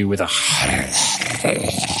approaches you with a...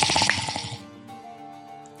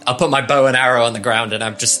 I'll put my bow and arrow on the ground, and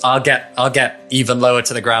I'll get even lower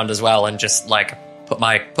to the ground as well, and just like put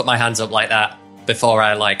my hands up like that before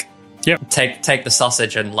I take the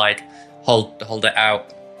sausage and like hold it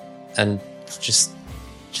out and just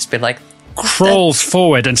be like, crawls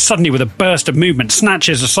forward and suddenly with a burst of movement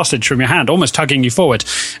snatches a sausage from your hand, almost tugging you forward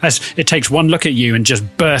as it takes one look at you and just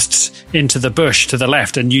bursts into the bush to the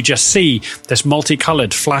left, and you just see this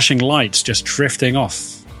multicoloured flashing lights just drifting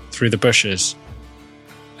off through the bushes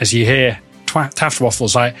as you hear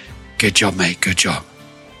Taftwaffle's like, "Good job, mate, good job."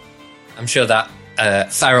 I'm sure that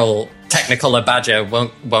feral Technicolor badger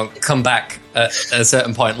won't come back at a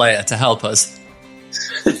certain point later to help us.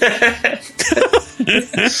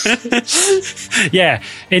 Yeah,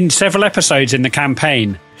 in several episodes in the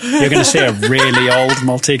campaign, you're going to see a really old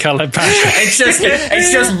multicoloured badger.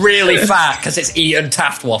 It's just really fat because it's eaten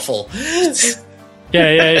Taftwaffle.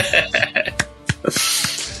 Yeah.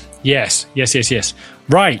 Yes.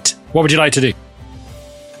 Right. What would you like to do?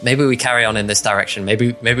 Maybe we carry on in this direction.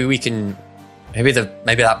 Maybe we can. Maybe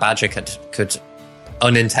that badger could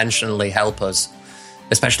unintentionally help us,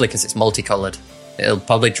 especially because it's multicolored. It'll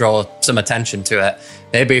probably draw some attention to it.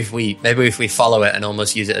 Maybe if we follow it and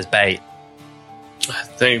almost use it as bait. I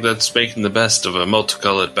think that's making the best of a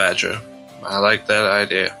multicolored badger. I like that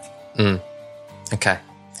idea. Okay.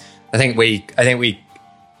 I think we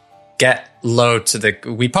get low to the.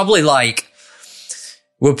 We're probably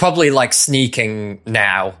like sneaking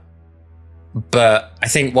now. But I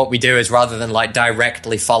think what we do is, rather than like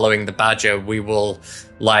directly following the badger, we will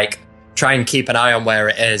like try and keep an eye on where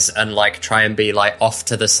it is and like try and be like off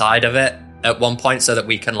to the side of it at one point so that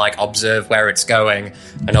we can like observe where it's going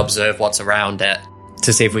and observe what's around it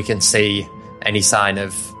to see if we can see any sign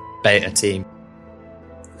of beta team.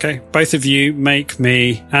 Okay, both of you make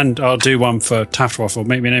me, and I'll do one for Taftwaffle,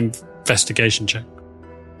 make me an investigation check.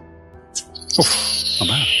 Oof, not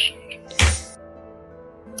bad.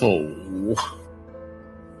 Oh.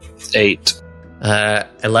 8.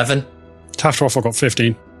 11. Taftwaffle got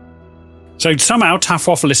 15. So somehow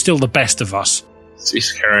Taftwaffle is still the best of us.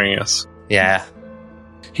 He's carrying us. Yeah.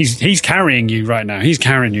 He's carrying you right now. He's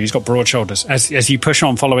carrying you. He's got broad shoulders. As you push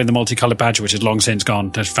on following the multicoloured badger, which has long since gone,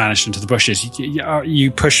 has vanished into the bushes,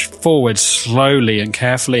 you push forward slowly and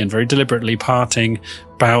carefully and very deliberately, parting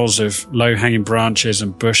boughs of low-hanging branches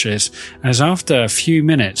and bushes, as after a few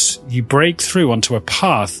minutes, you break through onto a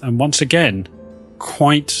path, and once again,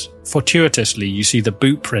 quite fortuitously, you see the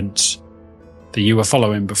boot prints that you were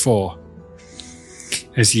following before.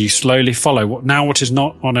 As you slowly follow what is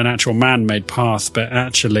not on an actual man-made path, but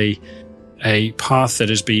actually a path that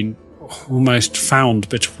has been almost found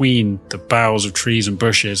between the boughs of trees and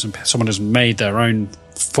bushes, and someone has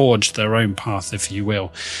forged their own path, if you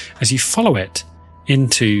will. As you follow it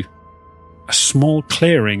into a small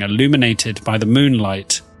clearing illuminated by the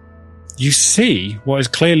moonlight, you see what has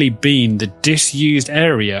clearly been the disused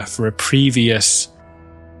area for a previous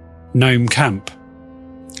gnome camp.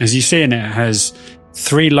 As you see, in it has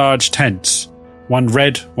 3 large tents, one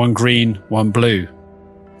red, one green, one blue.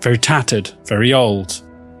 Very tattered, very old,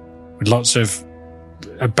 with lots of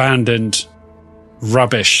abandoned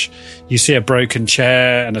rubbish. You see a broken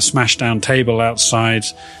chair and a smashed down table outside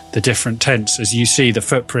the different tents as you see the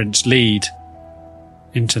footprints lead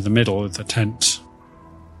into the middle of the tent.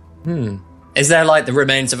 Is there like the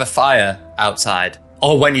remains of a fire outside?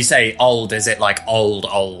 Or when you say old, is it like old?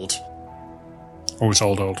 Oh, it's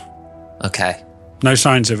old. Okay. No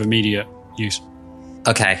signs of immediate use.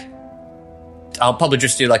 Okay. I'll probably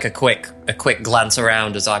just do like a quick glance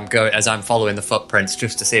around as I'm following the footprints,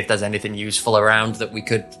 just to see if there's anything useful around that we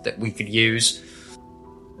could use.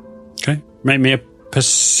 Okay. Make me a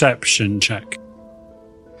perception check.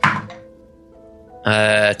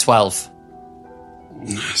 12.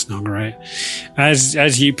 That's not great.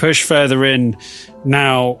 As you push further in,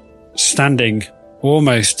 now standing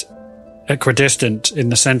almost equidistant in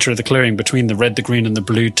the center of the clearing between the red, the green, and the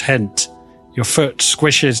blue tent, your foot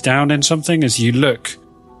squishes down in something as you look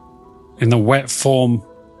in the wet form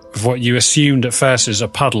of what you assumed at first is a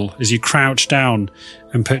puddle. As you crouch down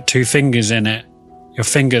and put 2 fingers in it, your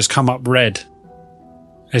fingers come up red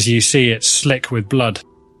as you see it slick with blood.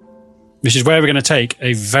 Which is where we're going to take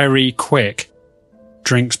a very quick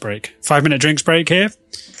drinks break. 5-minute drinks break here.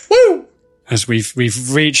 Woo! As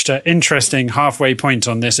we've reached an interesting halfway point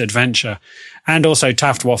on this adventure. And also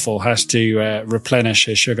Taft Waffle has to replenish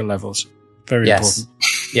his sugar levels. Very important.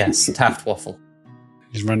 Yes, Taft Waffle.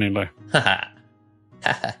 He's running low.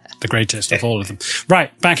 The greatest of all of them.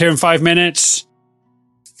 Right, back here in 5 minutes.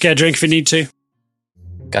 Get a drink if you need to.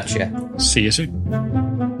 Gotcha. See you soon.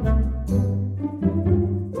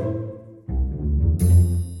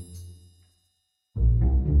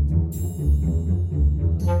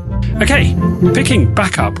 Okay, picking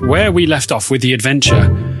back up where we left off with the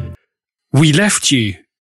adventure, we left you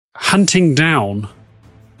hunting down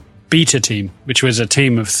Beta Team, which was a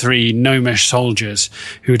team of 3 gnomish soldiers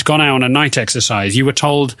who had gone out on a night exercise. You were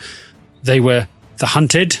told they were the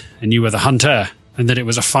hunted and you were the hunter, and that it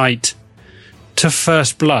was a fight to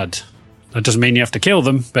first blood. That doesn't mean you have to kill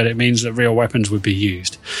them, but it means that real weapons would be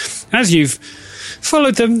used. As you've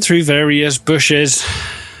followed them through various bushes,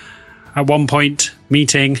 at one point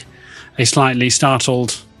meeting a slightly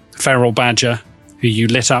startled feral badger who you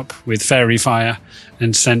lit up with fairy fire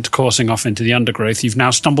and sent coursing off into the undergrowth, you've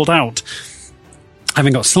now stumbled out.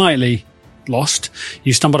 Having got slightly lost,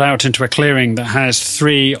 you stumbled out into a clearing that has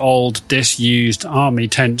 3 old, disused army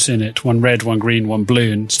tents in it, 1 red, 1 green, 1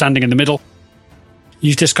 blue, and standing in the middle,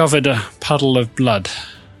 you've discovered a puddle of blood.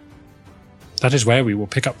 That is where we will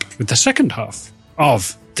pick up with the second half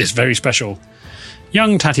of this very special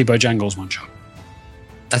Young Tatty Bojangles one-shot.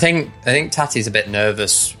 I think Tatty's a bit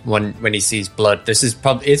nervous when he sees blood. This is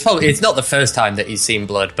probably it's not the first time that he's seen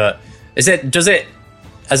blood, but does it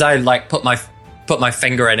as I like put my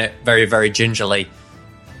finger in it very, very gingerly,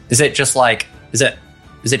 is it just like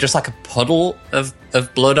a puddle of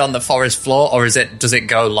blood on the forest floor, or is it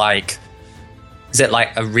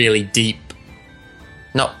like a really deep,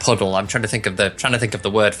 not puddle, I'm trying to think of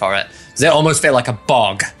the word for it. Does it almost feel like a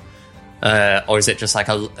bog? Or is it just like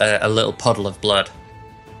a little puddle of blood?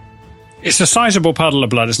 It's a sizable puddle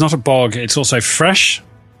of blood. It's not a bog. It's also fresh.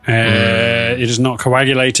 It is not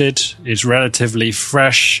coagulated. It's relatively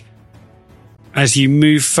fresh. As you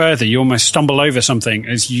move further, you almost stumble over something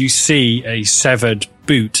as you see a severed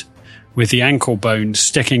boot with the ankle bone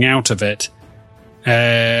sticking out of it.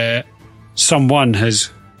 Someone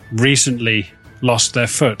has recently lost their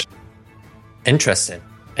foot. Interesting.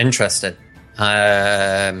 I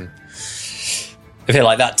feel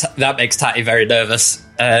like that makes Tatty very nervous.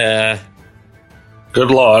 Good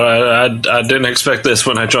lord, I didn't expect this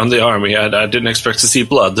when I joined the army. I didn't expect to see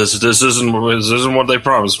blood. This isn't what they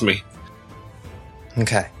promised me.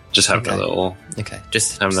 Okay. Just having a little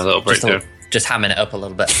breakdown. Just hamming it up a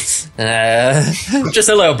little bit. Just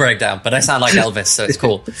a little breakdown, but I sound like Elvis, so it's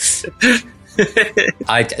cool.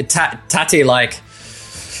 Tatty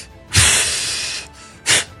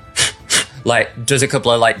does a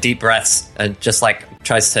couple of deep breaths and just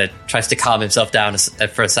tries to calm himself down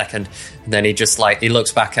for a second, and then he just he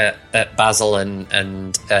looks back at Basil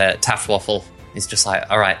and Taft Waffle. He's just like,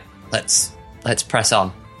 all right, let's press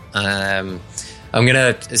on. I'm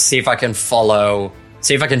gonna see if I can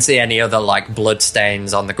see any other blood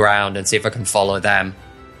stains on the ground and see if I can follow them,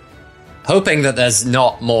 hoping that there's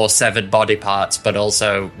not more severed body parts, but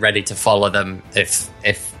also ready to follow them if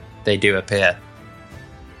they do appear.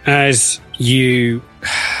 As you,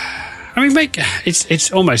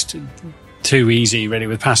 it's almost too easy, really,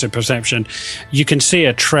 with passive perception. You can see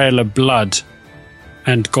a trail of blood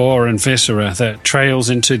and gore and viscera that trails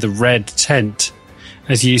into the red tent.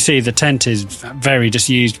 As you see, the tent is very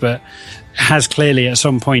disused, but has clearly at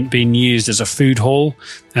some point been used as a food hall,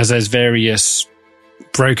 as there's various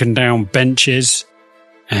broken down benches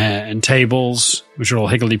and tables, which are all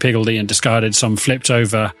higgledy-piggledy and discarded, some flipped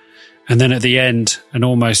over. And then at the end, an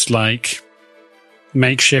almost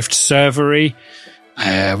makeshift servery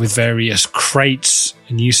with various crates.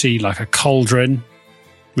 And you see a cauldron,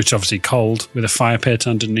 which is obviously cold, with a fire pit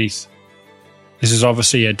underneath. This is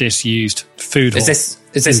obviously a disused food hall. Is this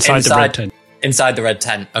inside the red tent? Inside the red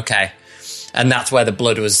tent, okay. And that's where the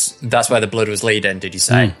blood was leading, did you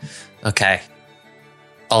say? Okay.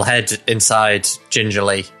 I'll head inside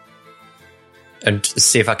gingerly. and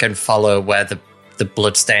see if I can follow where the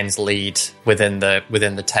bloodstains lead within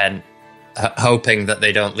the tent, hoping that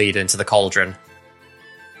they don't lead into the cauldron,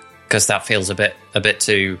 because that feels a bit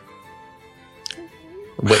too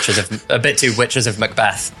Witches of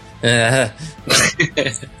Macbeth.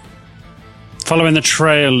 Following the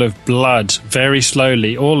trail of blood, very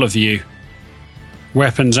slowly, all of you,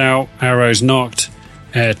 weapons out, arrows knocked.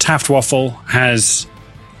 Taftwaffle has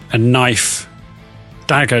a knife,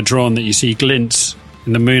 dagger drawn that you see glints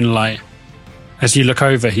in the moonlight. As you look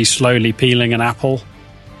over, he's slowly peeling an apple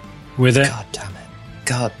with it. God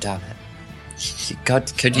damn it.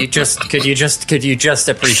 God, could you just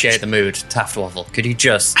appreciate the mood, Taftwaffle? Could you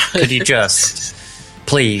just,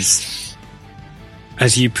 please?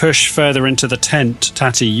 As you push further into the tent,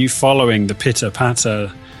 Tatty, you following the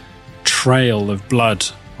pitter-patter trail of blood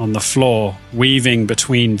on the floor, weaving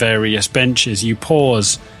between various benches, you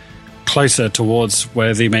pause closer towards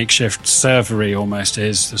where the makeshift servery almost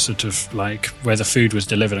is, the sort of like where the food was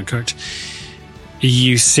delivered and cooked.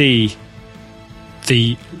 You see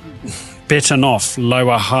the bitten off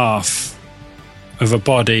lower half of a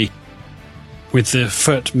body with the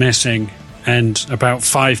foot missing, and about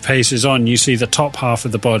 5 paces on you see the top half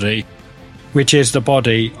of the body, which is the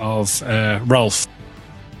body of Rolf.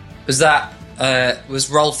 Was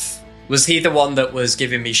Rolf, was he the one that was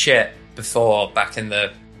giving me shit before, back in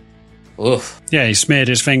the... Oof. Yeah, he smeared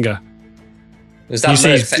his finger. Was that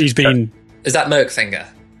he's been... Is that Merkfinger?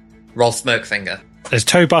 Rolf Merkfinger? There's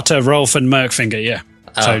Toe Butter, Rolf and Merkfinger, yeah.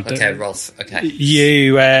 Oh, so okay, Rolf, okay.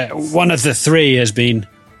 You, one of the three has been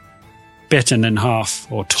bitten in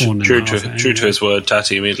half or torn in half. True to his word,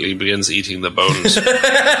 Tatty immediately begins eating the bones.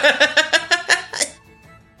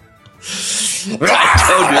 I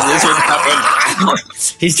told you this would happen.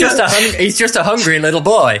 He's just a hungry little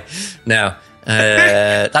boy. No.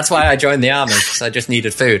 That's why I joined the army, because I just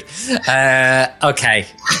needed food. Okay,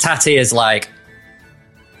 Tatty is like...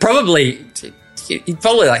 He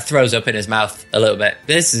probably like throws up in his mouth a little bit.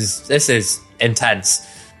 This is intense.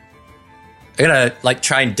 I'm gonna like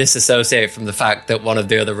try and disassociate from the fact that one of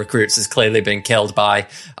the other recruits has clearly been killed by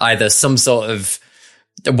either some sort of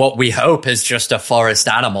what we hope is just a forest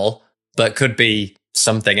animal, but could be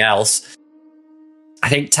something else. I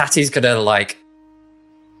think Tatty's gonna like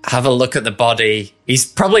have a look at the body. He's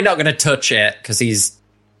probably not gonna touch it because he's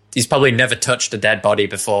probably never touched a dead body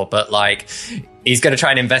before, but like he's going to try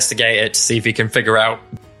and investigate it to see if he can figure out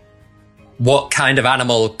what kind of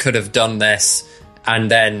animal could have done this, and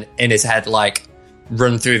then in his head like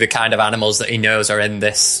run through the kind of animals that he knows are in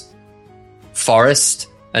this forest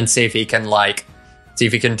and see if he can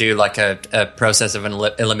do like a process of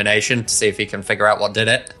elimination to see if he can figure out what did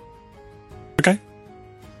it. Okay.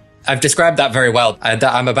 I've described that very well.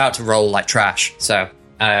 I'm about to roll like trash, so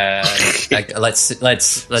let's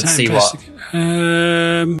see what.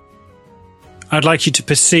 I'd like you to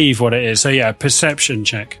perceive what it is. So yeah, perception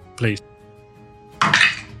check, please.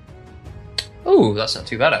 Oh, that's not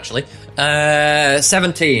too bad actually.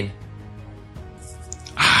 17.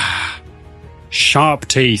 Sharp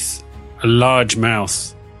teeth, a large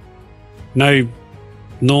mouth. No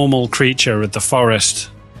normal creature of the forest.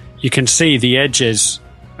 You can see the edges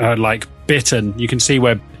are like bitten. You can see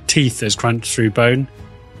where teeth has crunched through bone,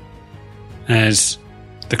 as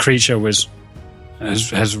the creature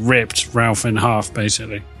has ripped Ralph in half,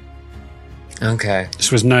 basically. Okay.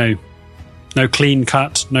 This was no clean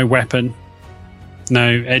cut, no weapon, no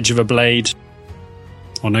edge of a blade,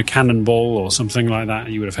 or no cannonball or something like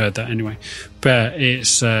that. You would have heard that anyway. But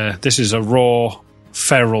it's this is a raw,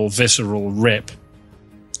 feral, visceral rip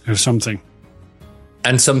of something.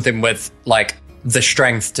 And something with, like, the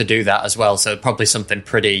strength to do that as well. So probably something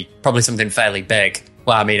fairly big.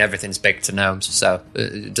 Well, I mean, everything's big to gnomes, so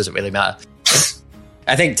it doesn't really matter.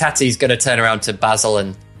 I think Tatty's going to turn around to Basil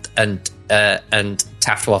and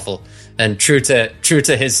Taftwaffle, and true to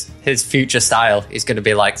his future style, he's going to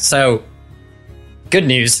be like, "So, good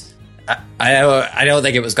news. I don't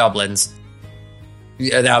think it was goblins.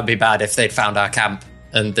 That would be bad if they'd found our camp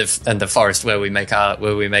and the forest where we make our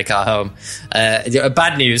home.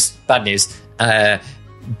 Bad news.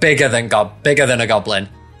 Bigger than a goblin,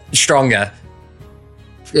 stronger.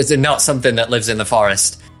 It's not something that lives in the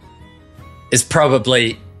forest. Is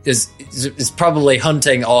probably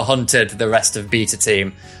hunting or hunted the rest of Beta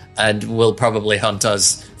Team, and will probably hunt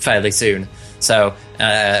us fairly soon. So,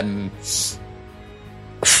 do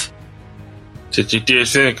you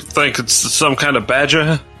think it's some kind of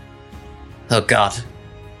badger? Oh God,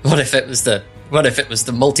 what if it was the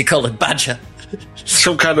multicolored badger?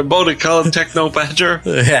 Some kind of multicolored techno badger?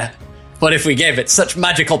 Yeah. What if we gave it such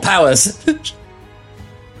magical powers?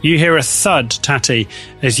 You hear a thud, Tatty,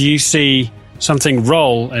 as you see something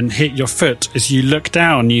roll and hit your foot. As you look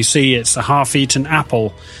down, you see it's a half-eaten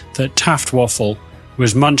apple that Taftwaffle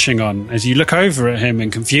was munching on. As you look over at him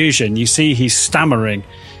in confusion, you see he's stammering.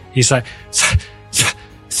 He's like...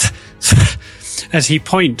 as he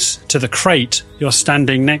points to the crate you're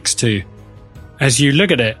standing next to. As you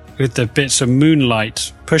look at it, with the bits of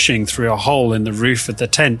moonlight pushing through a hole in the roof of the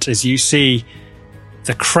tent, as you see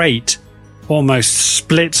the crate almost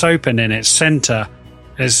splits open in its center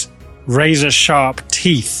as razor-sharp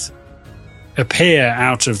teeth appear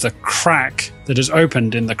out of the crack that has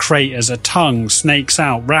opened in the crate as a tongue snakes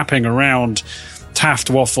out, wrapping around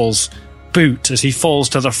Taftwaffle's boot as he falls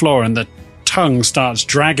to the floor, and the tongue starts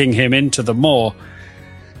dragging him into the moor.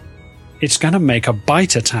 It's going to make a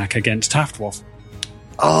bite attack against Taftwaffle.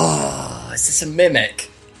 Oh, is this a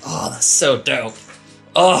mimic? Oh, that's so dope.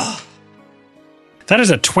 Oh. That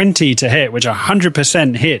is a 20 to hit, which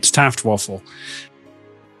 100% hits Taftwaffle.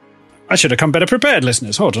 I should have come better prepared,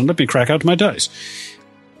 listeners. Hold on, let me crack out my dice.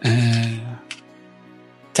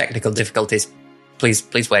 Technical difficulties.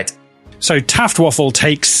 Please wait. So Taftwaffle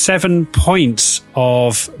takes 7 points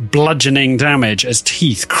of bludgeoning damage as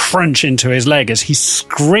teeth crunch into his leg, as he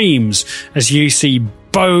screams as you see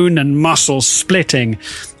bone and muscle splitting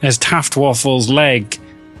as Taftwaffle's leg,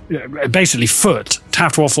 basically foot,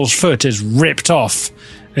 Taftwaffle's foot is ripped off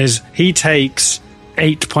as he takes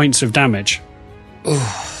 8 points of damage. Ooh.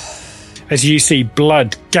 As you see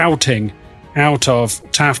blood gouting out of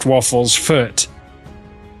Taftwaffle's foot.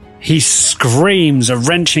 He screams a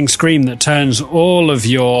wrenching scream that turns all of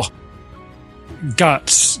your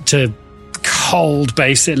guts to cold,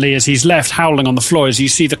 basically, as he's left howling on the floor, as you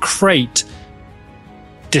see the crate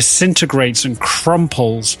disintegrates and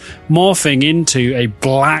crumples, morphing into a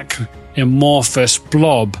black, amorphous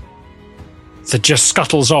blob that just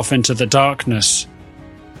scuttles off into the darkness,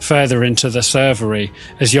 further into the servery,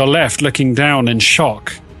 as you're left looking down in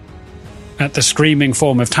shock at the screaming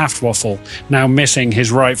form of Taftwaffle, now missing his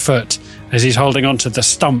right foot, as he's holding onto the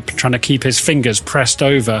stump, trying to keep his fingers pressed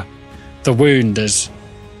over the wound as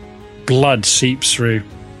blood seeps through.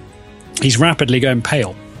 He's rapidly going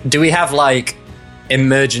pale. Do we have, like,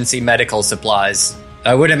 emergency medical supplies?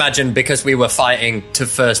 I would imagine because we were fighting to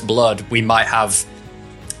first blood, we might have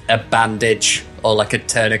a bandage or like a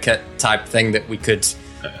tourniquet type thing that we could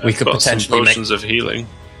potentially some potions of healing.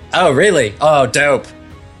 Oh, really? Oh, dope.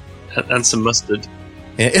 And some mustard.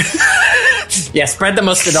 Yeah, spread the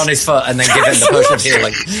mustard on his foot and then give him the potion of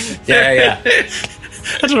healing. Yeah.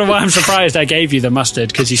 I don't know why I'm surprised I gave you the mustard,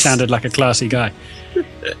 because you sounded like a classy guy.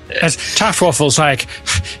 As Taftwaffle's like,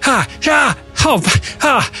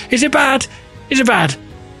 is it bad? Is it bad?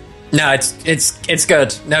 No, it's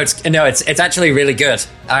good. No, it's actually really good.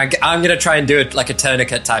 I'm gonna try and do it like a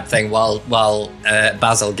tourniquet type thing while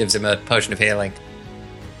Basil gives him a potion of healing.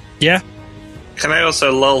 Yeah. Can I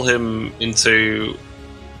also lull him into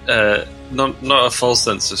not a false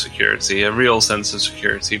sense of security, a real sense of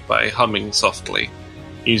security by humming softly,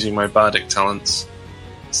 using my bardic talents,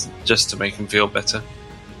 just to make him feel better?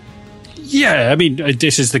 Yeah, I mean,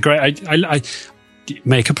 this is the great... I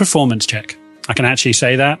make a performance check. I can actually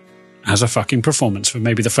say that as a fucking performance for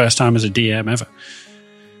maybe the first time as a DM ever.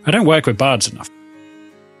 I don't work with bards enough.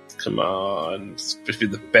 Come on, it's supposed to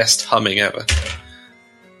be the best humming ever.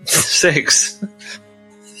 6.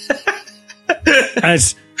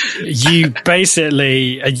 As you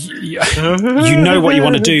basically, you know what you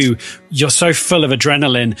want to do. You're so full of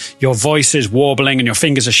adrenaline. Your voice is warbling and your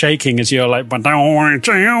fingers are shaking as you're like, as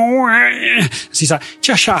he's like,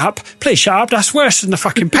 just shut up. Please shut up. That's worse than the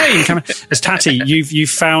fucking pain. As Tatty, you've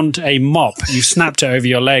found a mop. You snapped it over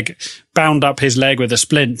your leg, bound up his leg with a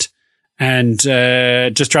splint, and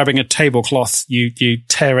just grabbing a tablecloth, you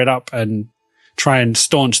tear it up and try and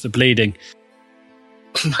staunch the bleeding.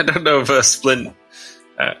 I don't know if a splint,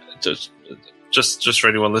 just for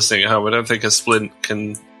anyone listening at home, I don't think a splint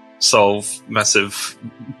can solve massive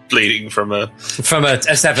bleeding from a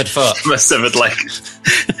severed foot. From a severed leg.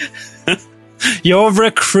 You're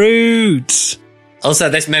recruits. Also,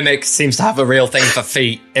 this mimic seems to have a real thing for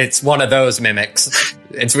feet. It's one of those mimics.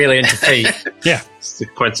 It's really into feet. Yeah. It's the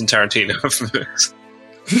Quentin Tarantino of mimics.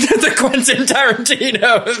 The Quentin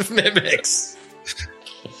Tarantino of mimics.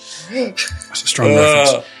 That's a strong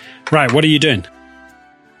reference. Right, what are you doing?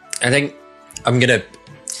 I think I'm gonna.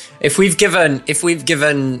 If we've given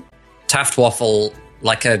Taftwaffle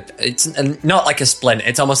it's not like a splint.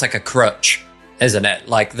 It's almost like a crutch, isn't it?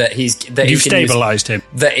 Like that you've stabilized him.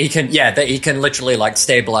 That he can literally like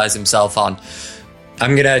stabilize himself on.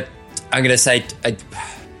 I'm gonna say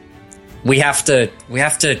we have to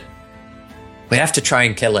try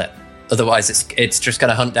and kill it. Otherwise, it's just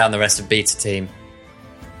gonna hunt down the rest of Beta Team.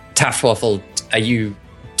 Taftwaffle,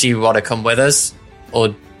 do you want to come with us?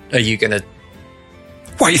 Or are you going to...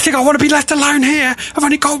 What, you think I want to be left alone here? I've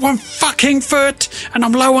only got one fucking foot and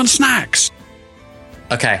I'm low on snacks.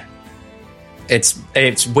 Okay.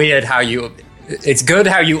 It's weird how you... It's good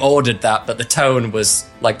how you ordered that, but the tone was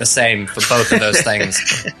like the same for both of those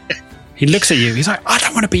things. He looks at you. He's like, I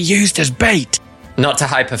don't want to be used as bait. Not to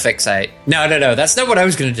hyperfixate. No. That's not what I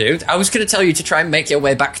was going to do. I was going to tell you to try and make your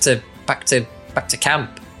way back to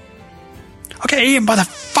camp. I'll get eaten by the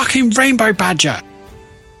fucking rainbow badger.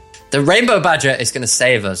 The rainbow badger is going to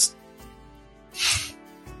save us.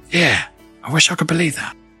 Yeah, I wish I could believe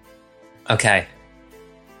that. Okay.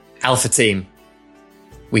 Alpha team.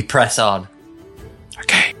 We press on.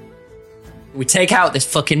 Okay. We take out this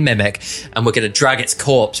fucking mimic and we're going to drag its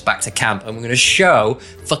corpse back to camp and we're going to show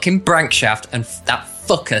fucking Brankshaft and that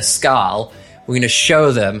fucker Scarl. We're going to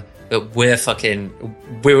show them that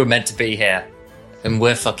we were meant to be here. And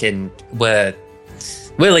we'll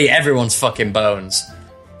eat everyone's fucking bones.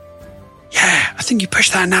 Yeah, I think you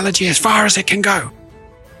pushed that analogy as far as it can go.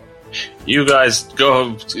 You guys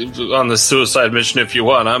go on the suicide mission if you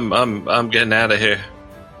want. I'm getting out of here.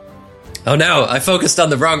 Oh no, I focused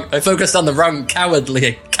on the wrong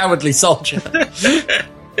cowardly soldier.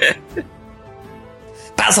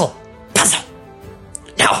 Basil!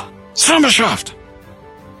 No! Summershaft!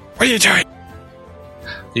 What are you doing?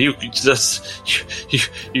 You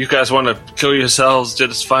guys want to kill yourselves?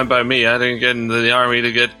 It's fine by me. I didn't get into the army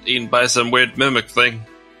to get eaten by some weird mimic thing.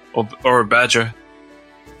 Or a badger.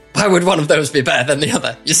 Why would one of those be better than the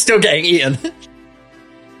other? You're still getting eaten.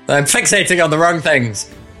 I'm fixating on the wrong things.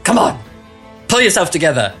 Come on. Pull yourself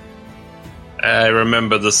together. I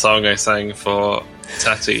remember the song I sang for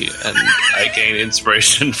Tatty, and I gained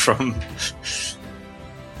inspiration from...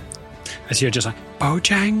 As you're just like,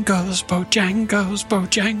 Bojangles, Bojangles,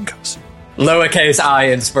 Bojangles. Lowercase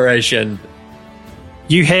I inspiration.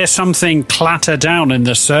 You hear something clatter down in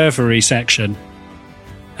the servery section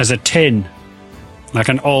as a tin, like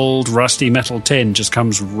an old rusty metal tin, just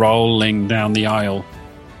comes rolling down the aisle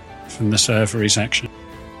from the servery section.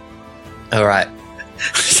 All right.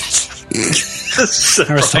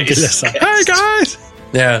 Aristobulus, like, hey guys!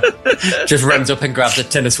 Yeah. Just runs up and grabs a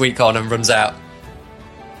tin of sweet corn and runs out.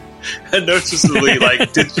 And noticeably,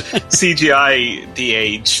 CGI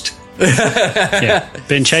de-aged. Yeah,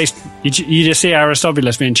 being chased. You just see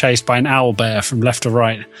Aristobulus being chased by an owl bear from left to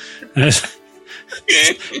right. He's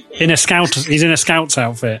in a scout's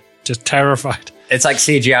outfit, just terrified. It's like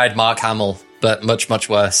CGI'd Mark Hamill, but much, much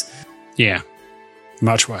worse. Yeah,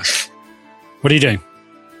 much worse. What are you doing?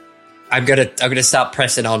 I'm gonna start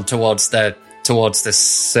pressing on towards the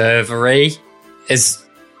servery.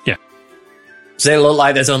 Does it look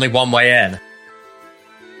like there's only one way in?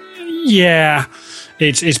 Yeah,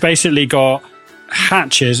 it's basically got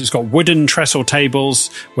hatches. It's got wooden trestle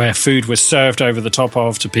tables where food was served over the top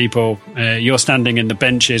of to people. You're standing in the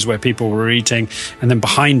benches where people were eating, and then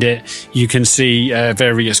behind it you can see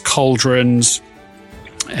various cauldrons,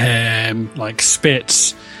 like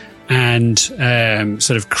spits, and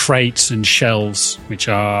sort of crates and shelves,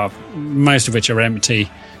 most of which are empty.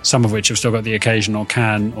 Some of which have still got the occasional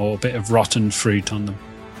can or bit of rotten fruit on them.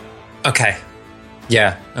 Okay.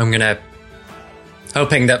 Yeah, I'm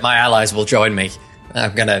hoping that my allies will join me.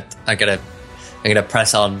 I'm gonna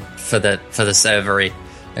press on for the servery.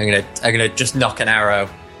 I'm gonna just knock an arrow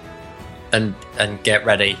and get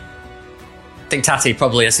ready. I think Tatty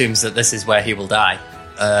probably assumes that this is where he will die.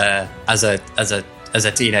 As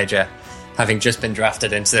a teenager, having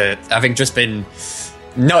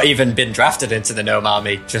not even been drafted into the Gnome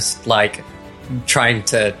Army, just like trying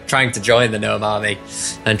to join the Gnome Army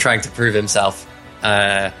and trying to prove himself.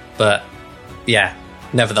 But yeah,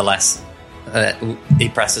 nevertheless, he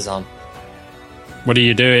presses on. What are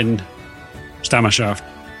you doing, Stammershaft?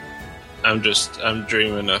 I'm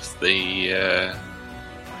dreaming of the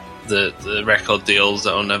record deals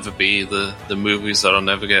that'll never be, the movies that'll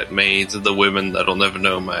never get made, the women that'll never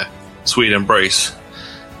know my sweet embrace.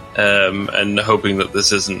 And hoping that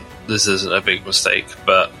this isn't a big mistake,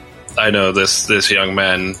 but I know this young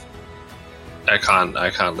man. I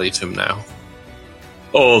can't leave him now,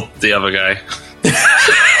 or the other guy,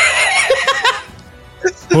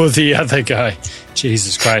 or the other guy.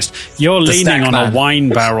 Jesus Christ! You're leaning on a wine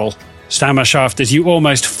barrel, Stammershaft, as you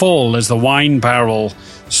almost fall as the wine barrel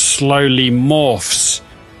slowly morphs.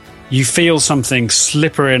 You feel something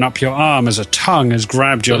slippering up your arm as a tongue has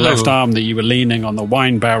grabbed your left arm that you were leaning on the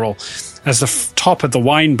wine barrel. As the top of the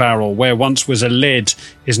wine barrel, where once was a lid,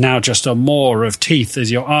 is now just a maw of teeth. As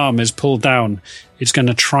your arm is pulled down, it's going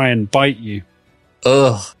to try and bite you.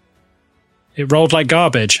 Ugh. It rolled like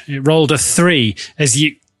garbage. It rolled a 3 as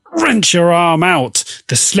you wrench your arm out,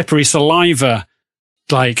 the slippery saliva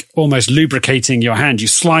like almost lubricating your hand. You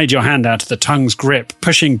slide your hand out of the tongue's grip,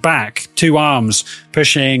 pushing back 2 arms,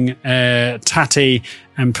 pushing Tatty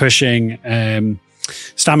and pushing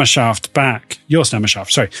Stammershaft back. Your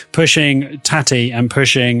Stammershaft, sorry. Pushing Tatty and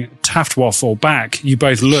pushing Taftwaffle back. You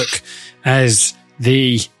both look as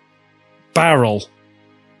the barrel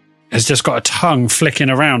has just got a tongue flicking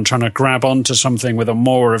around trying to grab onto something with a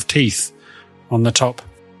maw of teeth on the top.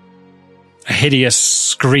 A hideous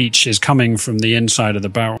screech is coming from the inside of the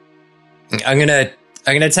barrel. I'm gonna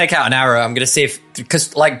take out an arrow. I'm gonna see if,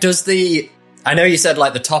 because like, I know you said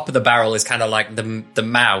like the top of the barrel is kind of like the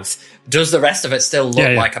mouth. Does the rest of it still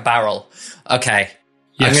look like a barrel? Okay.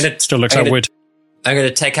 Yes, still looks like wood. I'm gonna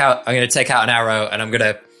take out an arrow, and I'm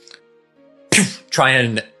gonna try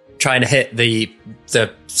and hit the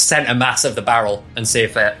center mass of the barrel and see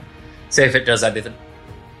if it does anything.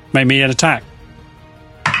 Make me an attack.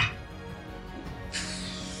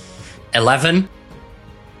 11.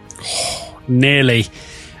 Nearly.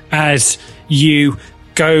 As you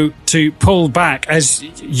go to pull back, as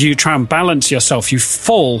you try and balance yourself, you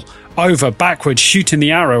fall over backwards, shooting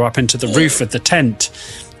the arrow up into the roof of the tent.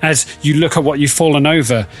 As you look at what you've fallen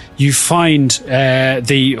over, you find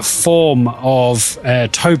the form of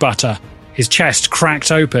Toe Butter, his chest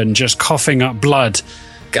cracked open, just coughing up blood.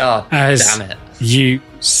 God damn it. You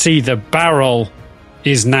see the barrel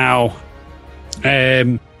is now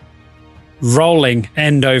rolling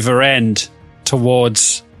end over end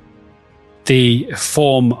towards the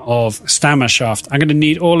form of Stammershaft. I'm going to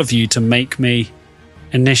need all of you to make me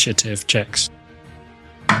initiative checks.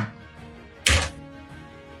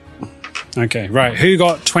 Okay, right. Who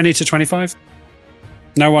got 20 to 25?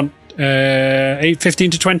 No one. 15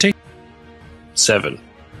 to 20? 7.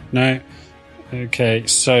 No. Okay,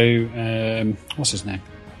 so what's his name?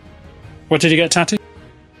 What did you get, Tatty?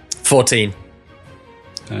 14.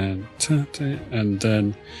 And Tatty, and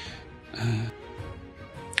then...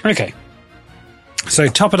 okay. So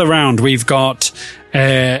top of the round, we've got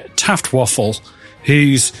Taftwaffle,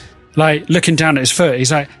 who's like looking down at his foot.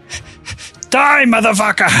 He's like, "Die,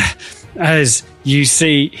 motherfucker!" As you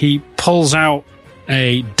see, he pulls out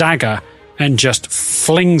a dagger and just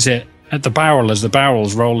flings it at the barrel as the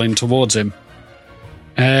barrel's rolling towards him.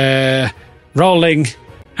 Rolling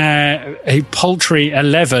a paltry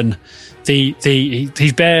 11.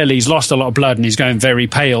 He's lost a lot of blood and he's going very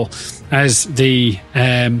pale as the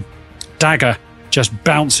dagger just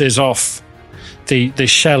bounces off the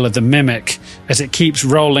shell of the mimic as it keeps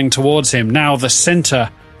rolling towards him. Now the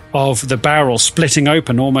center of the barrel splitting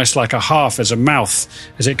open almost like a half as a mouth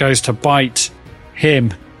as it goes to bite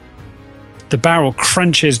him. The barrel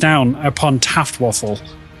crunches down upon Taftwaffle,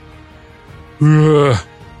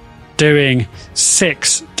 doing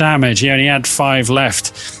 6 damage. He only had 5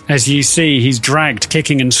 left. As you see, he's dragged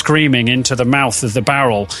kicking and screaming into the mouth of the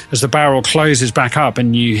barrel as the barrel closes back up,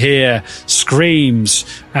 and you hear screams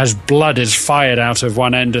as blood is fired out of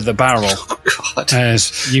one end of the barrel. Oh, God.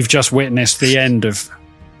 As you've just witnessed the end of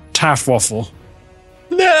Taftwaffle.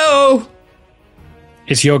 No!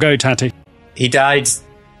 It's your go, Tatty. He died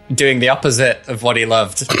doing the opposite of what he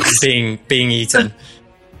loved, being eaten.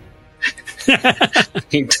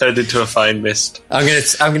 He turned into a fine mist. I'm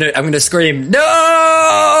gonna scream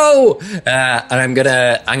no, and I'm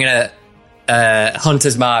gonna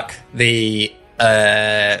hunter's mark the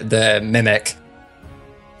mimic.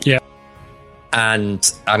 Yeah,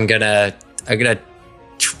 and I'm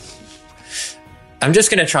just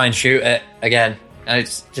gonna try and shoot it again. I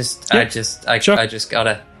just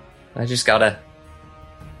gotta.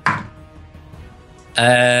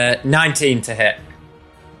 19 to hit.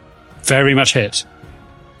 Very much hit.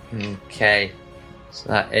 Okay. So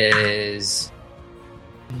that is...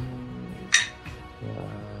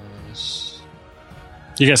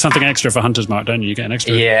 You get something extra for Hunter's Mark, don't you? You get an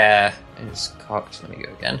extra... Yeah. It's cocked. Let me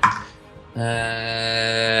go again.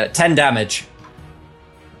 10 damage.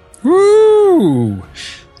 Woo!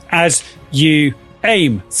 As you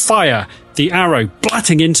aim, fire, the arrow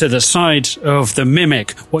blatting into the side of the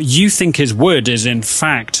mimic. What you think is wood is in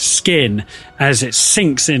fact skin as it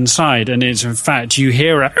sinks inside, and is in fact you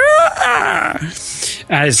hear a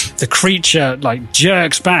as the creature like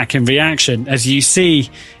jerks back in reaction as you see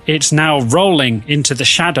it's now rolling into the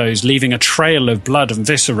shadows, leaving a trail of blood and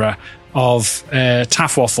viscera of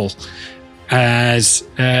Taftwaffle as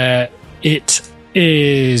it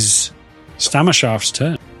is Stammershaft's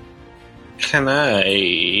turn. Can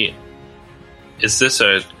I... Is this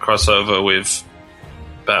a crossover with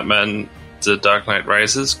Batman The Dark Knight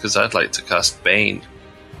Rises? Because I'd like to cast Bane.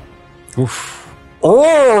 Oof.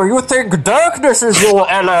 Oh, you think darkness is your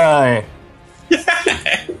ally?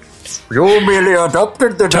 You merely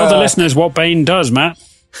adopted the Tell the listeners what Bane does, Matt.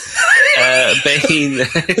 Bane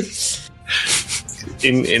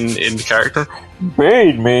in character.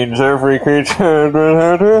 Bane means every creature.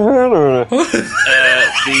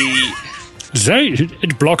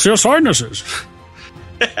 It blocks your sinuses.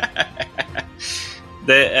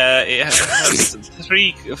 It has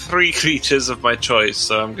three creatures of my choice,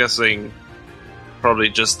 so I'm guessing probably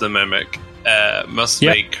just the mimic. Must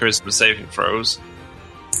make charisma saving throws.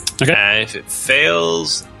 Okay. And if it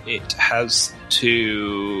fails, it has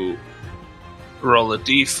to roll a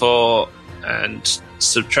d4 and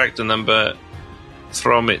subtract a number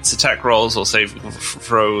from its attack rolls or saving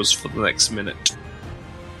throws for the next minute.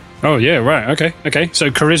 Oh, yeah, right. Okay.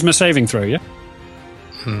 So charisma saving throw, yeah?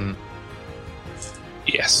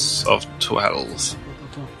 Yes, of 12.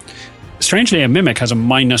 Strangely, a mimic has a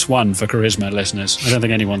 -1 for charisma, listeners. I don't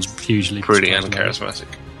think anyone's hugely... Pretty uncharismatic.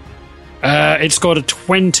 It scored a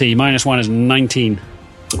 20. -1 is 19.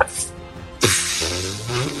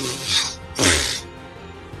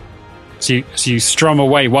 So you strum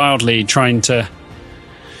away wildly, trying to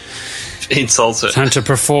insult it, trying to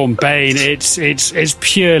perform Bane. It's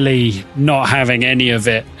purely not having any of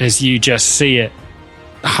it. As you just see it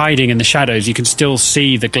hiding in the shadows, you can still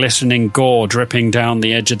see the glistening gore dripping down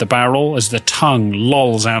the edge of the barrel as the tongue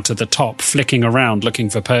lolls out of the top, flicking around, looking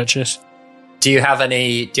for purchase. Do you have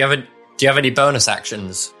any bonus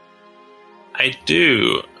actions? I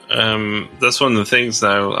do. That's one of the things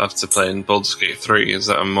now after playing Baldur's Gate 3 is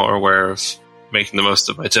that I'm more aware of making the most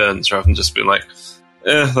of my turns rather than just being like,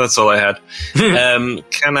 that's all I had.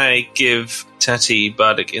 Can I give Tatty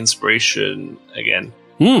Bardic Inspiration again?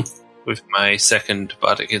 With my second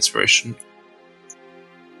Bardic Inspiration. Do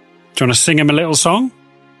you want to sing him a little song?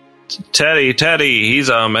 Tatty, he's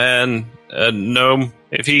our man. Gnome,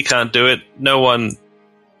 if he can't do it, no one...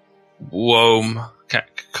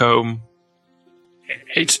 comb.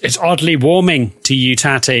 It's oddly warming to you,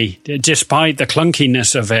 Tatty, despite the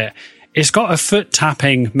clunkiness of it. It's got a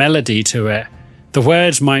foot-tapping melody to it. The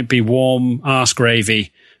words might be warm arse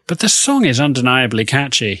gravy, but the song is undeniably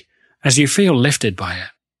catchy, as you feel lifted by it.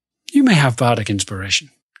 You may have Bardic Inspiration.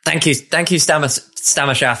 Thank you,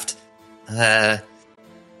 Stammershaft.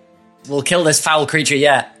 We'll kill this foul creature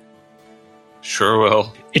yet. Sure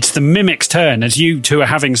will. It's the mimic's turn, as you two are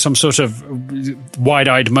having some sort of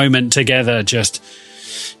wide-eyed moment together, just,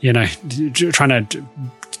 trying to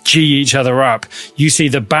G each other up. You see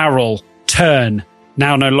the barrel turn,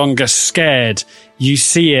 now no longer scared. You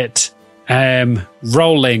see it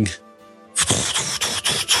rolling,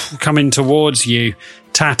 coming towards you,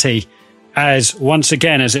 Tatty, as once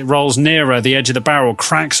again, as it rolls nearer, the edge of the barrel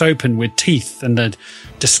cracks open with teeth and the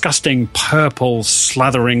disgusting purple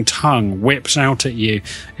slathering tongue whips out at you.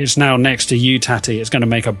 It's now next to you, Tatty. It's going to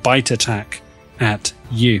make a bite attack at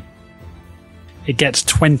you. It gets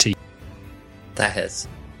 20. That hits.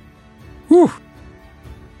 Whew.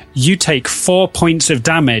 You take 4 points of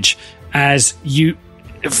damage as you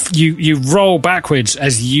roll backwards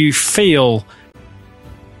as you feel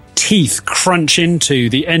teeth crunch into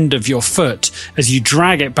the end of your foot. As you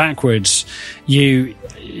drag it backwards, you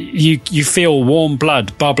feel warm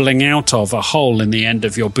blood bubbling out of a hole in the end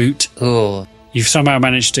of your boot. Oh. You've somehow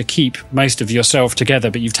managed to keep most of yourself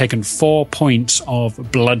together, but you've taken 4 points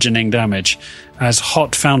of bludgeoning damage as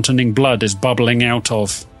hot fountaining blood is bubbling out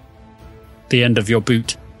of the end of your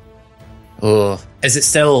boot. Oh. Is it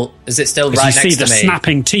still right next to me? You see the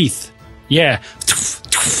snapping teeth. Yeah.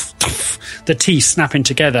 The teeth snapping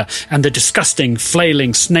together and the disgusting,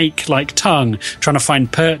 flailing, snake-like tongue trying to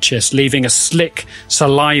find purchase, leaving a slick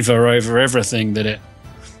saliva over everything that it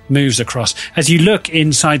moves across. As you look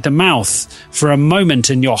inside the mouth, for a moment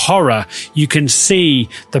in your horror, you can see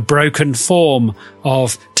the broken form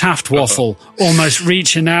of Taftwaffle almost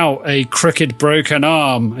reaching out a crooked, broken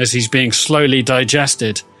arm as he's being slowly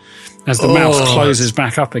digested. As the mouth closes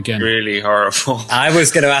back up again. Really horrible. I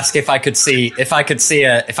was going to ask if I could see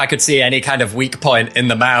any kind of weak point in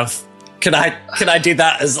the mouth. Could I do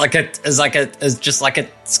that as just like a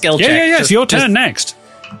skill check? Yeah. It's your turn next.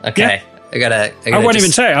 Okay. Yeah. I won't even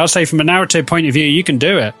say it. I'll say from a narrative point of view, you can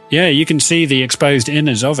do it. Yeah, you can see the exposed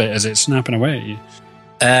innards of it as it's snapping away at you.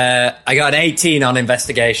 I got an 18 on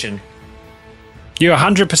investigation. You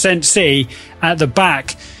 100% see at the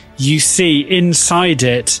back. You see inside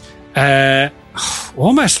it.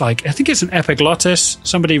 Almost like, I think it's an epiglottis.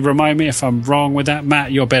 Somebody remind me if I'm wrong with that.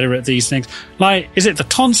 Matt, you're better at these things. Like, is it the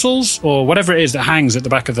tonsils or whatever it is that hangs at the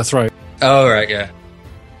back of the throat? Oh, right, yeah.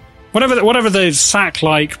 Whatever the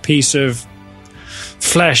sack-like piece of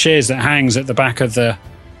flesh is that hangs at the back of the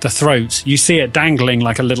throat, you see it dangling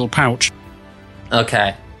like a little pouch.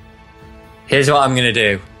 Okay. Here's what I'm going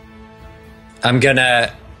to do. I'm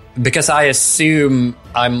gonna, because I assume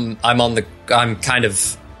have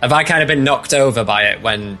I kind of been knocked over by it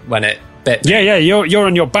when it bit me? Yeah, you're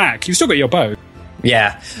on your back. You've still got your bow.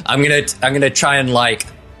 Yeah, I'm gonna try and like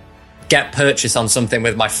get purchase on something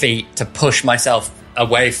with my feet to push myself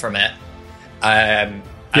away from it, and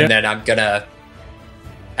then I'm gonna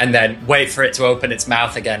wait for it to open its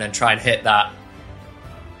mouth again and try and hit that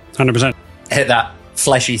 100%. Hit that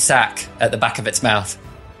fleshy sack at the back of its mouth.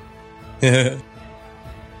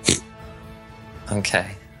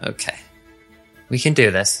 Okay. We can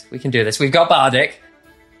do this. We've got Bardic.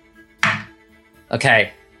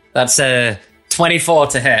 Okay, that's 24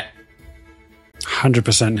 to hit.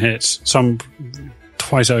 100% hits. Some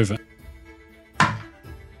twice over.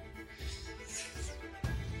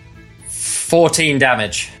 14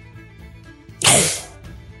 damage.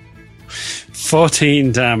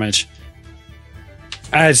 14 damage.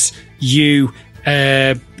 As you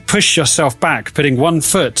push yourself back, putting one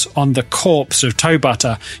foot on the corpse of toe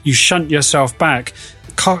butter, you shunt yourself back,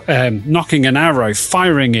 knocking an arrow,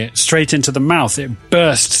 firing it straight into the mouth. It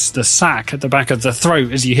bursts the sack at the back of the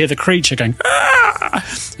throat as you hear the creature going, "Ah!"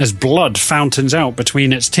 as blood fountains out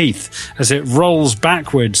between its teeth. As it rolls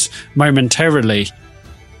backwards momentarily,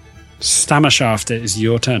 Stammershaft, it is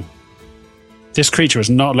your turn. This creature is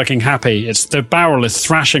not looking happy. The barrel is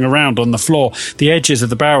thrashing around on the floor, the edges of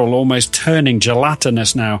the barrel almost turning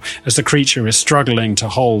gelatinous now as the creature is struggling to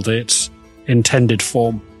hold its intended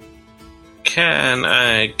form. Can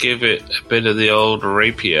I give it a bit of the old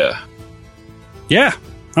rapier? Yeah,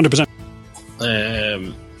 100%.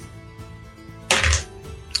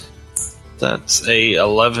 That's a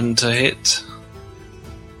 11 to hit.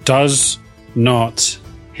 Does not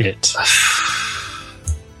hit.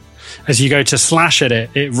 As you go to slash at it,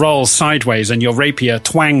 it rolls sideways and your rapier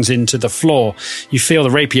twangs into the floor. You feel the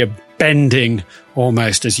rapier bending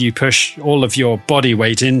almost as you push all of your body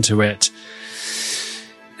weight into it.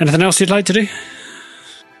 Anything else you'd like to do?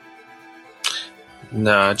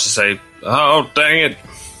 No, I'd just say, oh, dang it.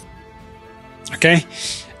 Okay.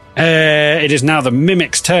 It is now the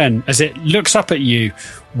mimic's turn as it looks up at you,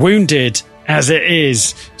 wounded as it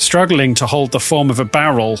is, struggling to hold the form of a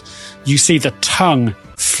barrel. You see the tongue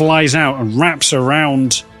flies out and wraps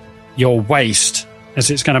around your waist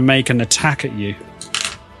as it's going to make an attack at you.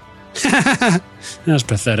 That's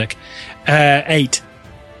pathetic. 8.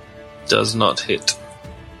 Does not hit.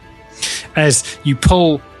 As you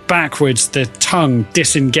pull backwards, the tongue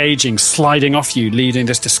disengaging, sliding off you, leaving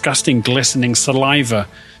this disgusting glistening saliva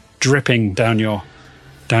dripping down your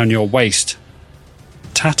waist.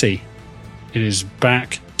 Tatty, it is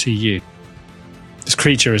back to you. This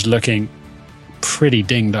creature is looking pretty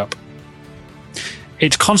dinged up.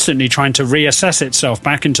 It's constantly trying to reassess itself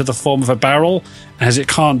back into the form of a barrel, as it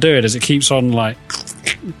can't do it, as it keeps on like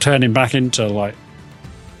turning back into like.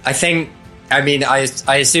 I assume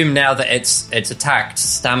now that it's attacked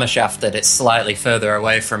Stammershaft that it's slightly further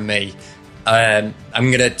away from me. I'm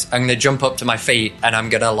gonna jump up to my feet and I'm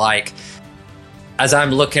gonna like, as I'm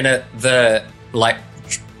looking at the like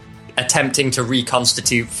attempting to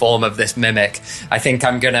reconstitute form of this mimic, I think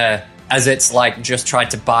I'm gonna, as it's like just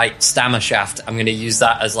tried to bite Stammershaft, I'm gonna use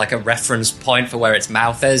that as like a reference point for where its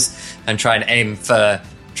mouth is and try and aim for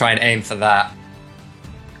that.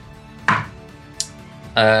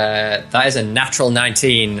 That is a natural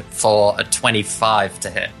 19 for a 25 to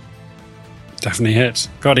hit. Definitely hits.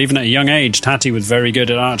 God, even at a young age, Tatty was very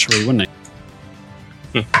good at archery, wasn't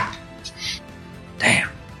he? Damn.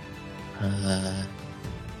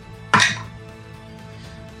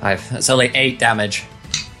 That's only 8 damage.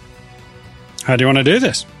 How do you want to do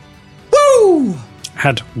this? Woo!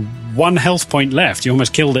 Had 1 health point left. You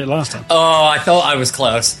almost killed it last time. Oh, I thought I was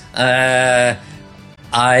close.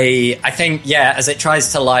 I think, yeah, as it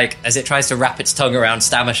tries to wrap its tongue around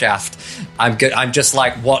Stammershaft, I'm just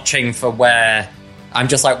like watching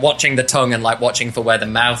the tongue and like watching for where the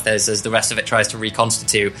mouth is as the rest of it tries to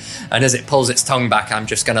reconstitute. And as it pulls its tongue back, I'm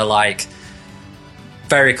just gonna like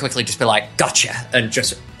very quickly just be like, gotcha, and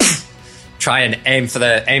just try and aim for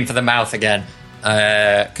the mouth again.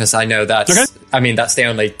 Because I know that's okay. I mean that's the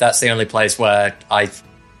only place where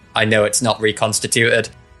I know it's not reconstituted.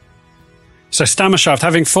 So Stammershaft,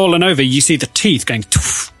 having fallen over, you see the teeth going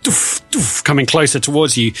doof, doof, doof, coming closer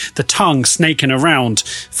towards you, the tongue snaking around,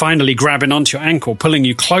 finally grabbing onto your ankle, pulling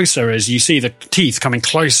you closer as you see the teeth coming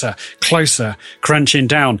closer, closer, crunching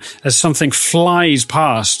down. As something flies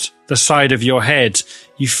past the side of your head,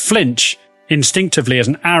 you flinch instinctively as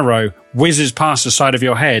an arrow whizzes past the side of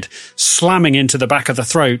your head, slamming into the back of the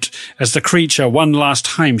throat as the creature one last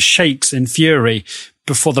time shakes in fury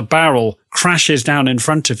before the barrel crashes down in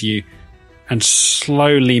front of you and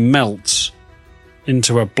slowly melts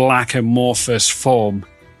into a black amorphous form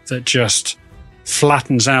that just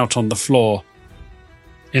flattens out on the floor,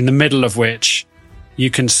 in the middle of which you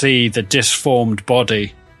can see the disformed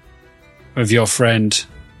body of your friend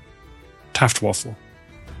Taftwaffle,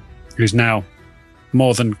 who's now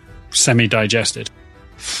more than semi-digested.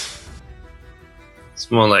 It's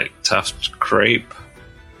more like Taft Crepe.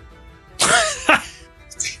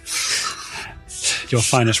 Your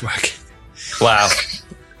finest work. Wow.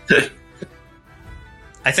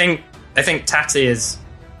 I think Tatty is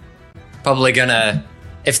probably gonna,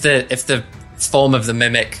 if the form of the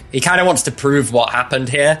mimic, he kind of wants to prove what happened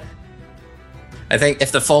here. I think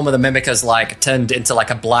if the form of the mimic has like turned into like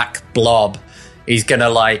a black blob, he's gonna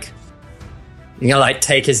like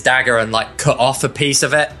take his dagger and like cut off a piece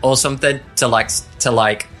of it or something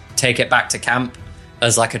to take it back to camp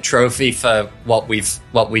as like a trophy for what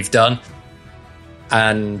we've done.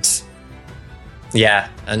 And yeah,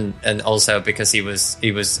 and also because he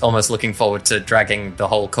was almost looking forward to dragging the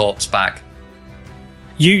whole corpse back.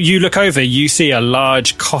 You look over, you see a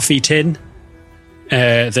large coffee tin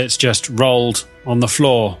that's just rolled on the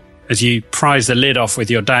floor. As you prise the lid off with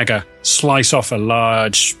your dagger, slice off a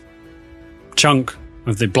large chunk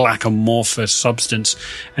of the black amorphous substance,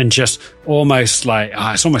 and just almost like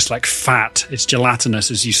it's almost like fat. It's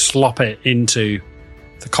gelatinous as you slop it into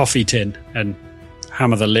the coffee tin and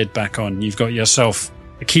hammer the lid back on. You've got yourself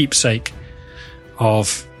a keepsake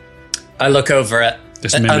of. I look over it.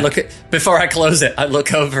 Before I close it, I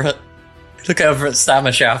look over at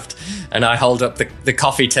Stammershaft, and I hold up the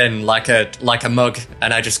coffee tin like a mug,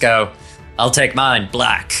 and I just go, "I'll take mine,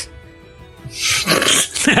 black."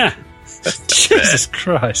 Jesus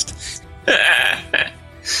Christ.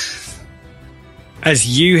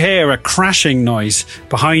 As you hear a crashing noise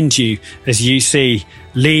behind you, as you see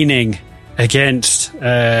leaning against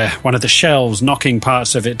one of the shelves, knocking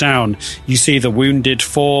parts of it down, you see the wounded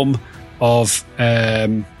form of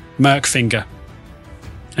Merkfinger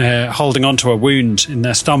holding onto a wound in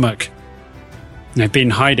their stomach. They've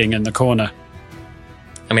been hiding in the corner.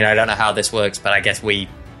 I mean, I don't know how this works, but I guess we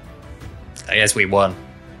won.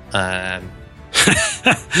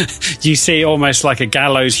 You see almost like a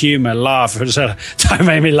gallows humour laugh. Don't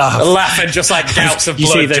make me laugh. Laughing just like gouts of blood. You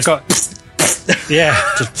see they've got... Yeah,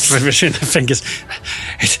 just between their fingers.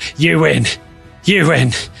 You win.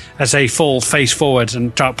 As they fall face forward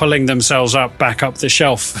and start pulling themselves back up the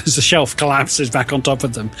shelf as the shelf collapses back on top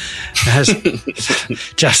of them.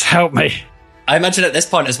 Just help me. I imagine at this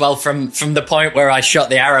point as well, from the point where I shot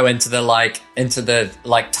the arrow into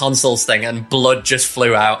the tonsils thing and blood just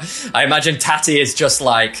flew out, I imagine Tatty is just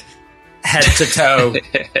like head to toe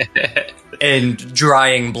in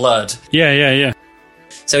drying blood. Yeah.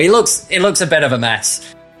 So he looks a bit of a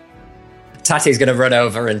mess. Tatty's going to run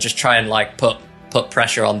over and just try and like put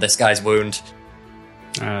pressure on this guy's wound.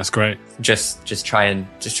 That's great. Just try and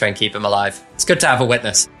keep him alive. It's good to have a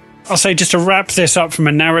witness. I'll say, just to wrap this up from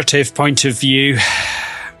a narrative point of view,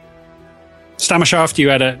 Stammershaft, you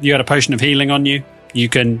had a potion of healing on you. You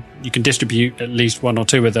can distribute at least one or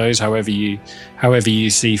two of those, however you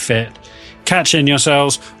see fit. Catching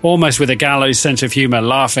yourselves almost with a gallows sense of humour,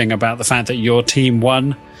 laughing about the fact that your team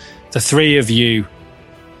won. The three of you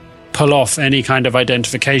pull off any kind of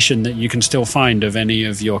identification that you can still find of any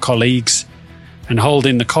of your colleagues, and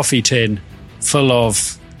holding the coffee tin full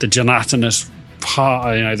of the gelatinous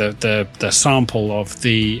part, the sample of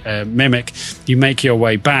the mimic, you make your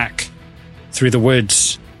way back through the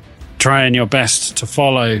woods, trying your best to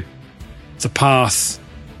follow the path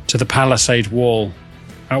to the palisade wall.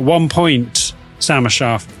 At one point,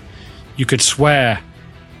 Stammershaft, you could swear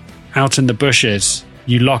out in the bushes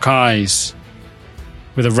you lock eyes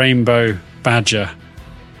with a rainbow badger.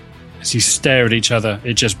 As you stare at each other,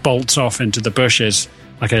 it just bolts off into the bushes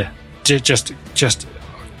like just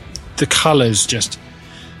the colours just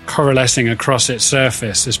coalescing across its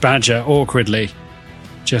surface. This badger awkwardly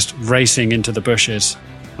just racing into the bushes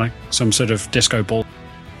like some sort of disco ball.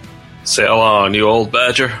 Sail on, you old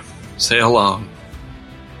badger. Sail on.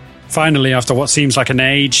 Finally, after what seems like an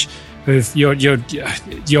age,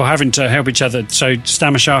 you're having to help each other. So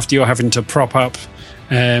Stammershaft, you're having to prop up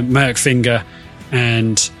Merkfinger,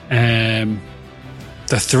 and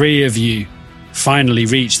the three of you finally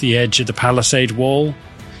reach the edge of the palisade wall.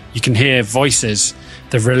 You can hear voices.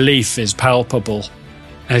 The relief is palpable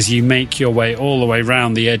as you make your way all the way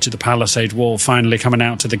round the edge of the palisade wall, finally coming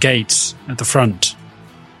out to the gates at the front,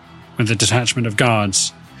 where the detachment of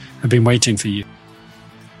guards have been waiting for you.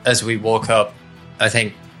 As we walk up, I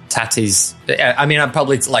think Tatty's... I mean, I'm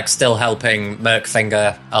probably like still helping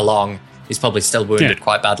Merkfinger along. He's probably still wounded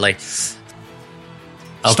quite badly.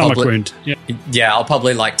 Stomach wound. Yeah, I'll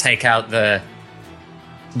probably like take out the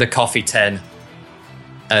the coffee tin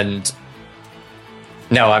and...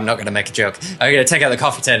 No, I'm not going to make a joke. I'm going to take out the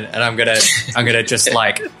coffee tin and I'm going to just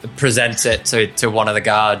like present it to one of the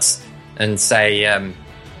guards and say,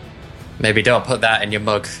 maybe don't put that in your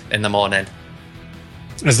mug in the morning.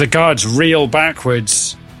 As the guards reel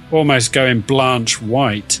backwards, almost going blanche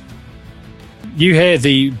white, you hear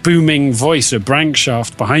the booming voice of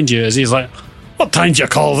Brankshaft behind you as he's like, "What time do you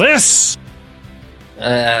call this?"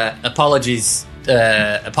 Apologies,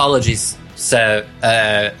 sir.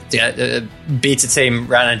 Beta team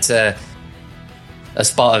ran into a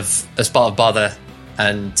spot of bother,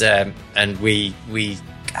 and we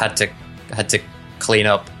had to clean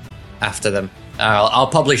up after them. I'll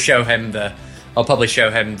probably show him the. I'll probably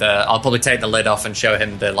take the lid off and show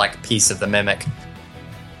him the like piece of the mimic.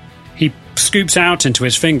 He scoops out into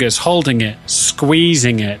his fingers, holding it,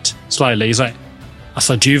 squeezing it slightly. He's like, "That's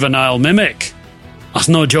a juvenile mimic. That's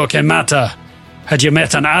no joking matter. Had you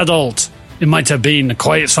met an adult, it might have been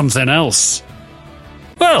quite something else."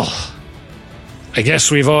 Well, I guess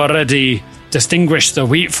we've already distinguished the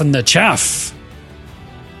wheat from the chaff.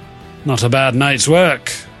 Not a bad night's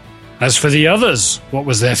work. As for the others, what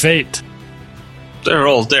was their fate? They're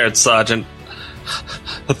all dead, Sergeant.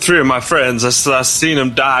 3 of my friends, I've seen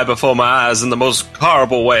them die before my eyes in the most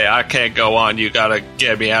horrible way. I can't go on. You gotta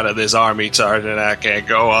get me out of this army, Sergeant. I can't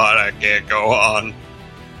go on.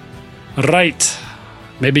 Right.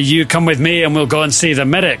 Maybe you come with me and we'll go and see the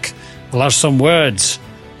medic. We'll have some words.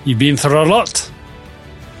 You've been through a lot.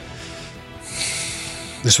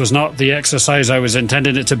 This was not the exercise I was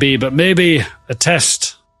intending it to be, but maybe a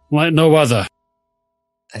test like no other.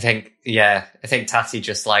 I think Tatty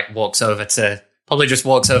just like walks over to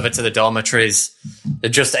the dormitories. They're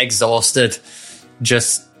just exhausted,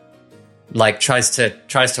 just like tries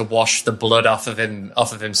to wash the blood off of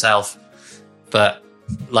himself. But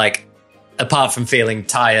like, apart from feeling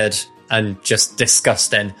tired and just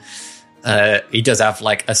disgusting, he does have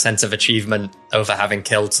like a sense of achievement over having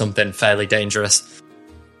killed something fairly dangerous.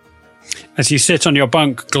 As you sit on your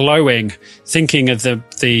bunk glowing, thinking of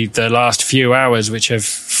the last few hours which have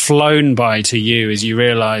flown by to you as you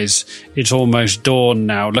realise it's almost dawn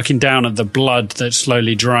now, looking down at the blood that's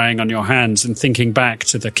slowly drying on your hands and thinking back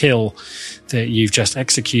to the kill that you've just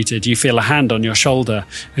executed, you feel a hand on your shoulder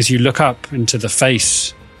as you look up into the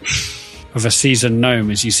face of a seasoned gnome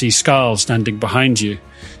as you see Scarl standing behind you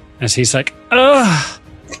as he's like,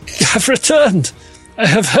 you have returned. I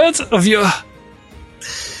have heard of your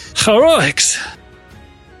heroics.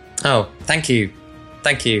 Oh, thank you.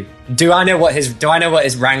 Do I know what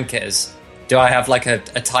his rank is? Do I have like a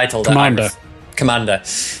title? Commander. Commander.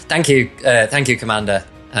 Thank you, Commander.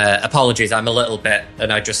 Apologies, I'm a little bit,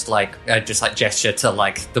 and I just gesture to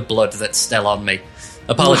like the blood that's still on me.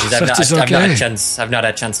 Apologies, I've not had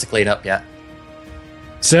a chance to clean up yet.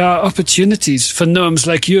 There are opportunities for gnomes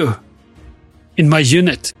like you in my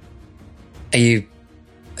unit. Are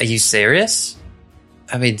you serious?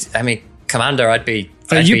 I mean, Commander,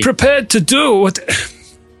 Are you prepared to do what...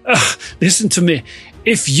 listen to me.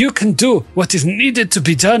 If you can do what is needed to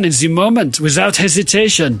be done in the moment without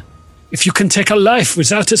hesitation, if you can take a life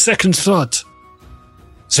without a second thought,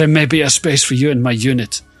 there may be a space for you in my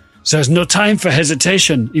unit. There's no time for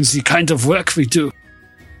hesitation in the kind of work we do.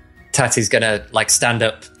 Tatty's gonna like stand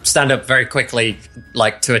up very quickly,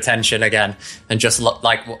 like to attention again, and just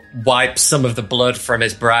wipe some of the blood from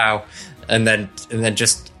his brow, and then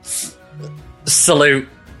just salute.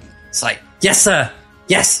 It's like, yes, sir,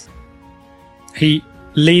 yes. He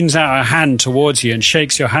leans out a hand towards you and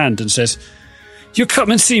shakes your hand and says, "You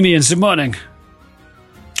come and see me in the morning.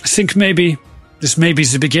 I think maybe this may be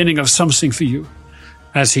the beginning of something for you."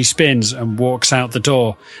 As he spins and walks out the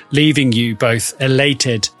door, leaving you both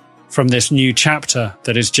elated from this new chapter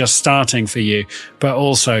that is just starting for you, but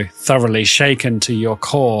also thoroughly shaken to your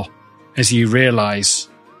core as you realise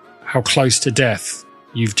how close to death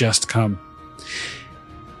you've just come.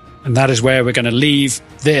 And that is where we're going to leave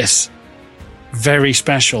this very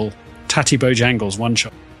special Tatty Bojangles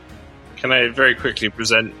one-shot. Can I very quickly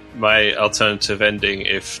present my alternative ending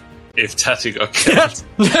if Tatty got killed?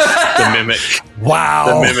 The mimic.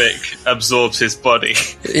 Wow. The mimic absorbs his body.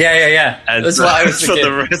 Yeah. And that's what I was thinking. For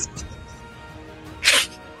the rest...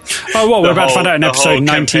 Oh, what? We're about to find out in episode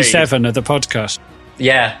 97 of the podcast.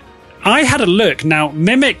 Yeah. I had a look. Now,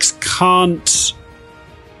 mimics can't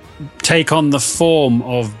take on the form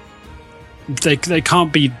of... They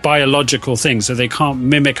can't be biological things, so they can't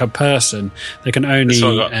mimic a person. They can only...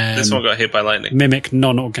 This one got hit by lightning. Mimic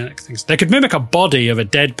non-organic things. They could mimic a body of a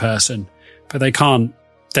dead person, but they can't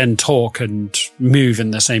then talk and move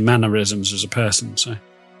in the same mannerisms as a person. So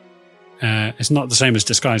it's not the same as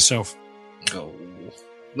disguised self. Oh.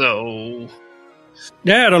 No.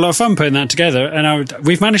 Yeah, I had a lot of fun putting that together, and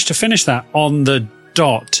we've managed to finish that on the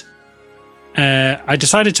dot. I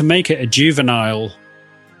decided to make it a juvenile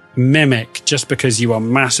mimic just because you are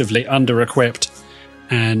massively under-equipped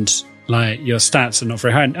and like your stats are not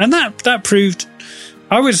very high. And that proved...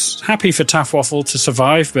 I was happy for Taff Waffle to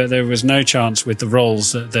survive, but there was no chance with the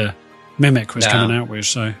rolls that the mimic was coming out with,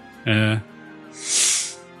 so... yeah.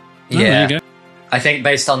 There you go. I think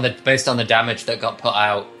based on the damage that got put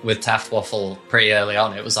out with Taft Waffle pretty early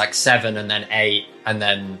on, it was like 7 and then 8 and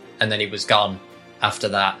then he was gone after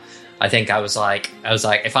that. I think I was like,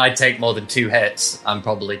 if I take more than 2 hits, I'm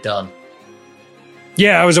probably done.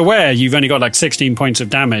 Yeah, I was aware you've only got like 16 points of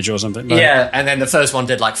damage or something. Yeah, and then the first one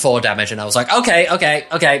did like 4 damage, and I was like, okay,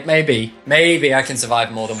 maybe I can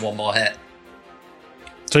survive more than 1 more hit.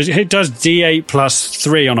 So it does D8 plus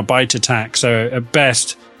 3 on a bite attack. So at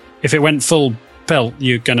best, if it went full pelt,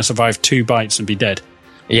 you're going to survive 2 bites and be dead.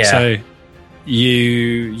 Yeah. So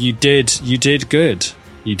you did good.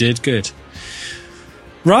 You did good.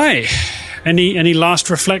 Right. Any last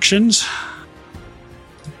reflections?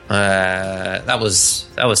 That was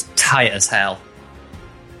tight as hell.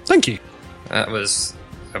 Thank you. That was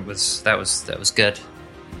good.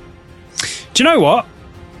 Do you know what?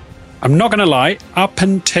 I'm not going to lie. Up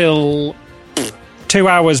until 2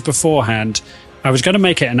 hours beforehand, I was going to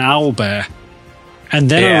make it an owlbear, and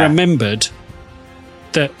then I remembered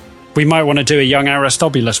that we might want to do a young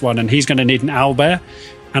Aristobulus one, and he's going to need an owlbear,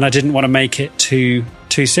 and I didn't want to make it too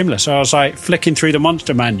similar. So I was like flicking through the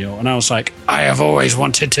monster manual, and I was like, I have always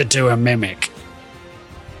wanted to do a mimic.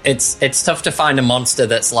 It's tough to find a monster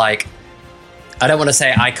that's like, I don't want to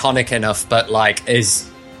say iconic enough, but like is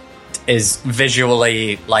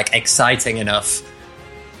visually like exciting enough,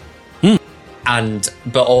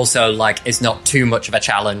 but also like is not too much of a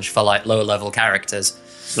challenge for like low level characters.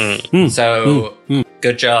 So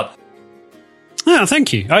good job. Oh,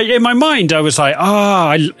 thank you. In my mind, I was like,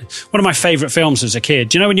 one of my favourite films as a kid.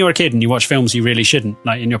 Do you know when you were a kid and you watch films you really shouldn't,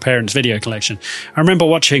 like in your parents' video collection? I remember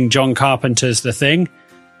watching John Carpenter's The Thing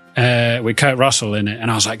with Kurt Russell in it, and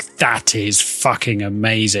I was like, that is fucking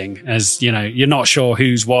amazing. As, you know, you're not sure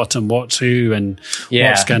who's what and what's who and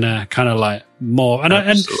what's going to kind of like more. And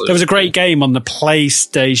there was a great game on the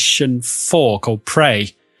PlayStation 4 called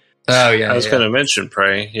Prey. Oh, yeah. I was going to mention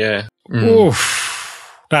Prey, yeah. Oof.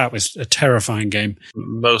 That was a terrifying game.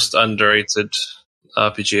 Most underrated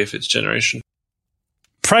RPG of its generation.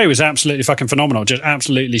 Prey was absolutely fucking phenomenal. Just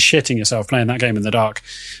absolutely shitting yourself playing that game in the dark,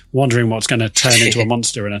 wondering what's going to turn into a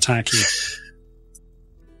monster and attack you.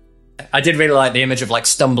 I did really like the image of like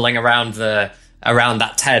stumbling around that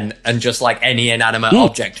tent, and just like any inanimate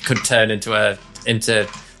object could turn into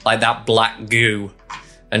like that black goo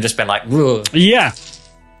and just be like, ugh. Yeah.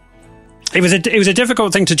 It was a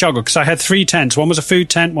difficult thing to juggle because I had 3 tents. One was a food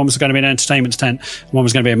tent, one was going to be an entertainment tent, one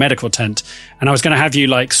was going to be a medical tent. And I was going to have you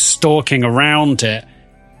like stalking around it.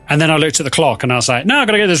 And then I looked at the clock and I was like, no, I've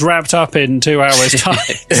got to get this wrapped up in 2 hours time.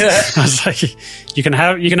 I was like, you can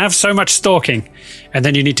have so much stalking and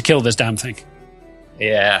then you need to kill this damn thing.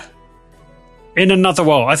 Yeah. In another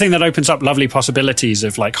world. I think that opens up lovely possibilities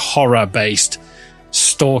of like horror-based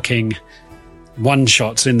stalking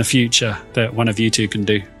one-shots in the future that one of you two can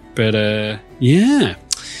do. But, yeah.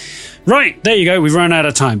 Right, there you go. We've run out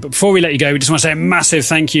of time. But before we let you go, we just want to say a massive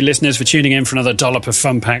thank you, listeners, for tuning in for another dollop of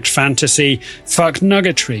fun-packed fantasy fuck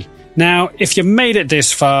nuggetry. Now, if you made it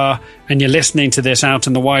this far and you're listening to this out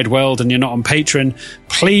in the wide world and you're not on Patreon,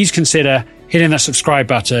 please consider hitting that subscribe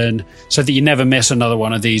button so that you never miss another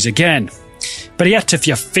one of these again. But yet, if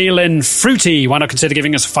you're feeling fruity, why not consider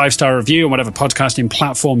giving us a 5-star review on whatever podcasting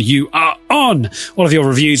platform you are on? All of your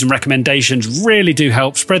reviews and recommendations really do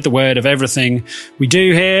help spread the word of everything we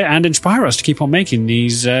do here and inspire us to keep on making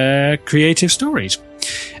these creative stories.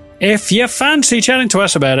 If you fancy chatting to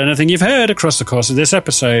us about anything you've heard across the course of this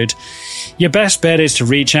episode, your best bet is to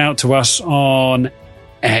reach out to us on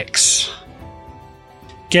X.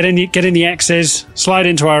 Get in the X's, slide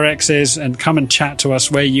into our X's, and come and chat to us,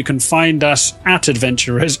 where you can find us at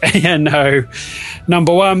Adventurers, ANO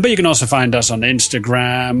 #1. But you can also find us on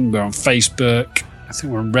Instagram, we're on Facebook, I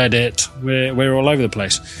think we're on Reddit, we're all over the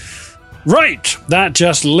place. Right, that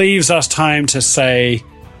just leaves us time to say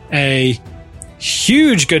a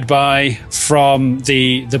huge goodbye from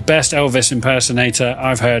the best Elvis impersonator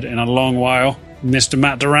I've heard in a long while, Mr.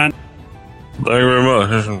 Matt Durant. Thank you very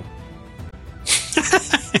much.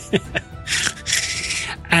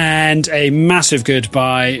 And a massive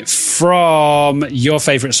goodbye from your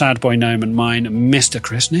favourite sad boy gnome and mine, Mr.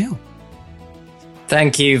 Chris Neal.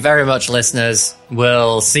 Thank you very much, listeners.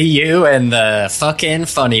 We'll see you in the fucking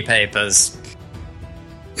funny papers.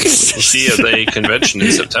 We'll see you at the convention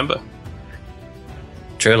in September.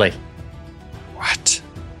 Truly. What?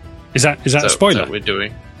 Is that a spoiler? That we're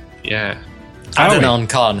doing. Yeah. Adnon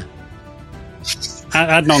Con.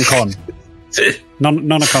 Adnon Con.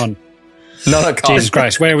 Nonacon. Nonacon. Jesus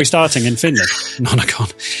Christ, where are we starting? In Finland?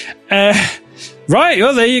 Nonacon. Right,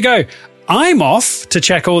 well, there you go. I'm off to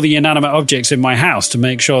check all the inanimate objects in my house to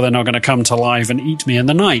make sure they're not going to come to life and eat me in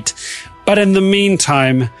the night. But in the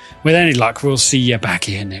meantime, with any luck, we'll see you back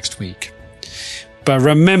here next week. But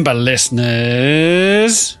remember,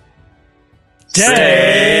 listeners... Stay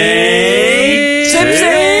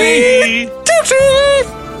tipsy!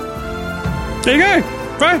 There you go.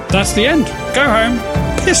 Right, that's the end. Go home,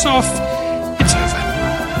 piss off,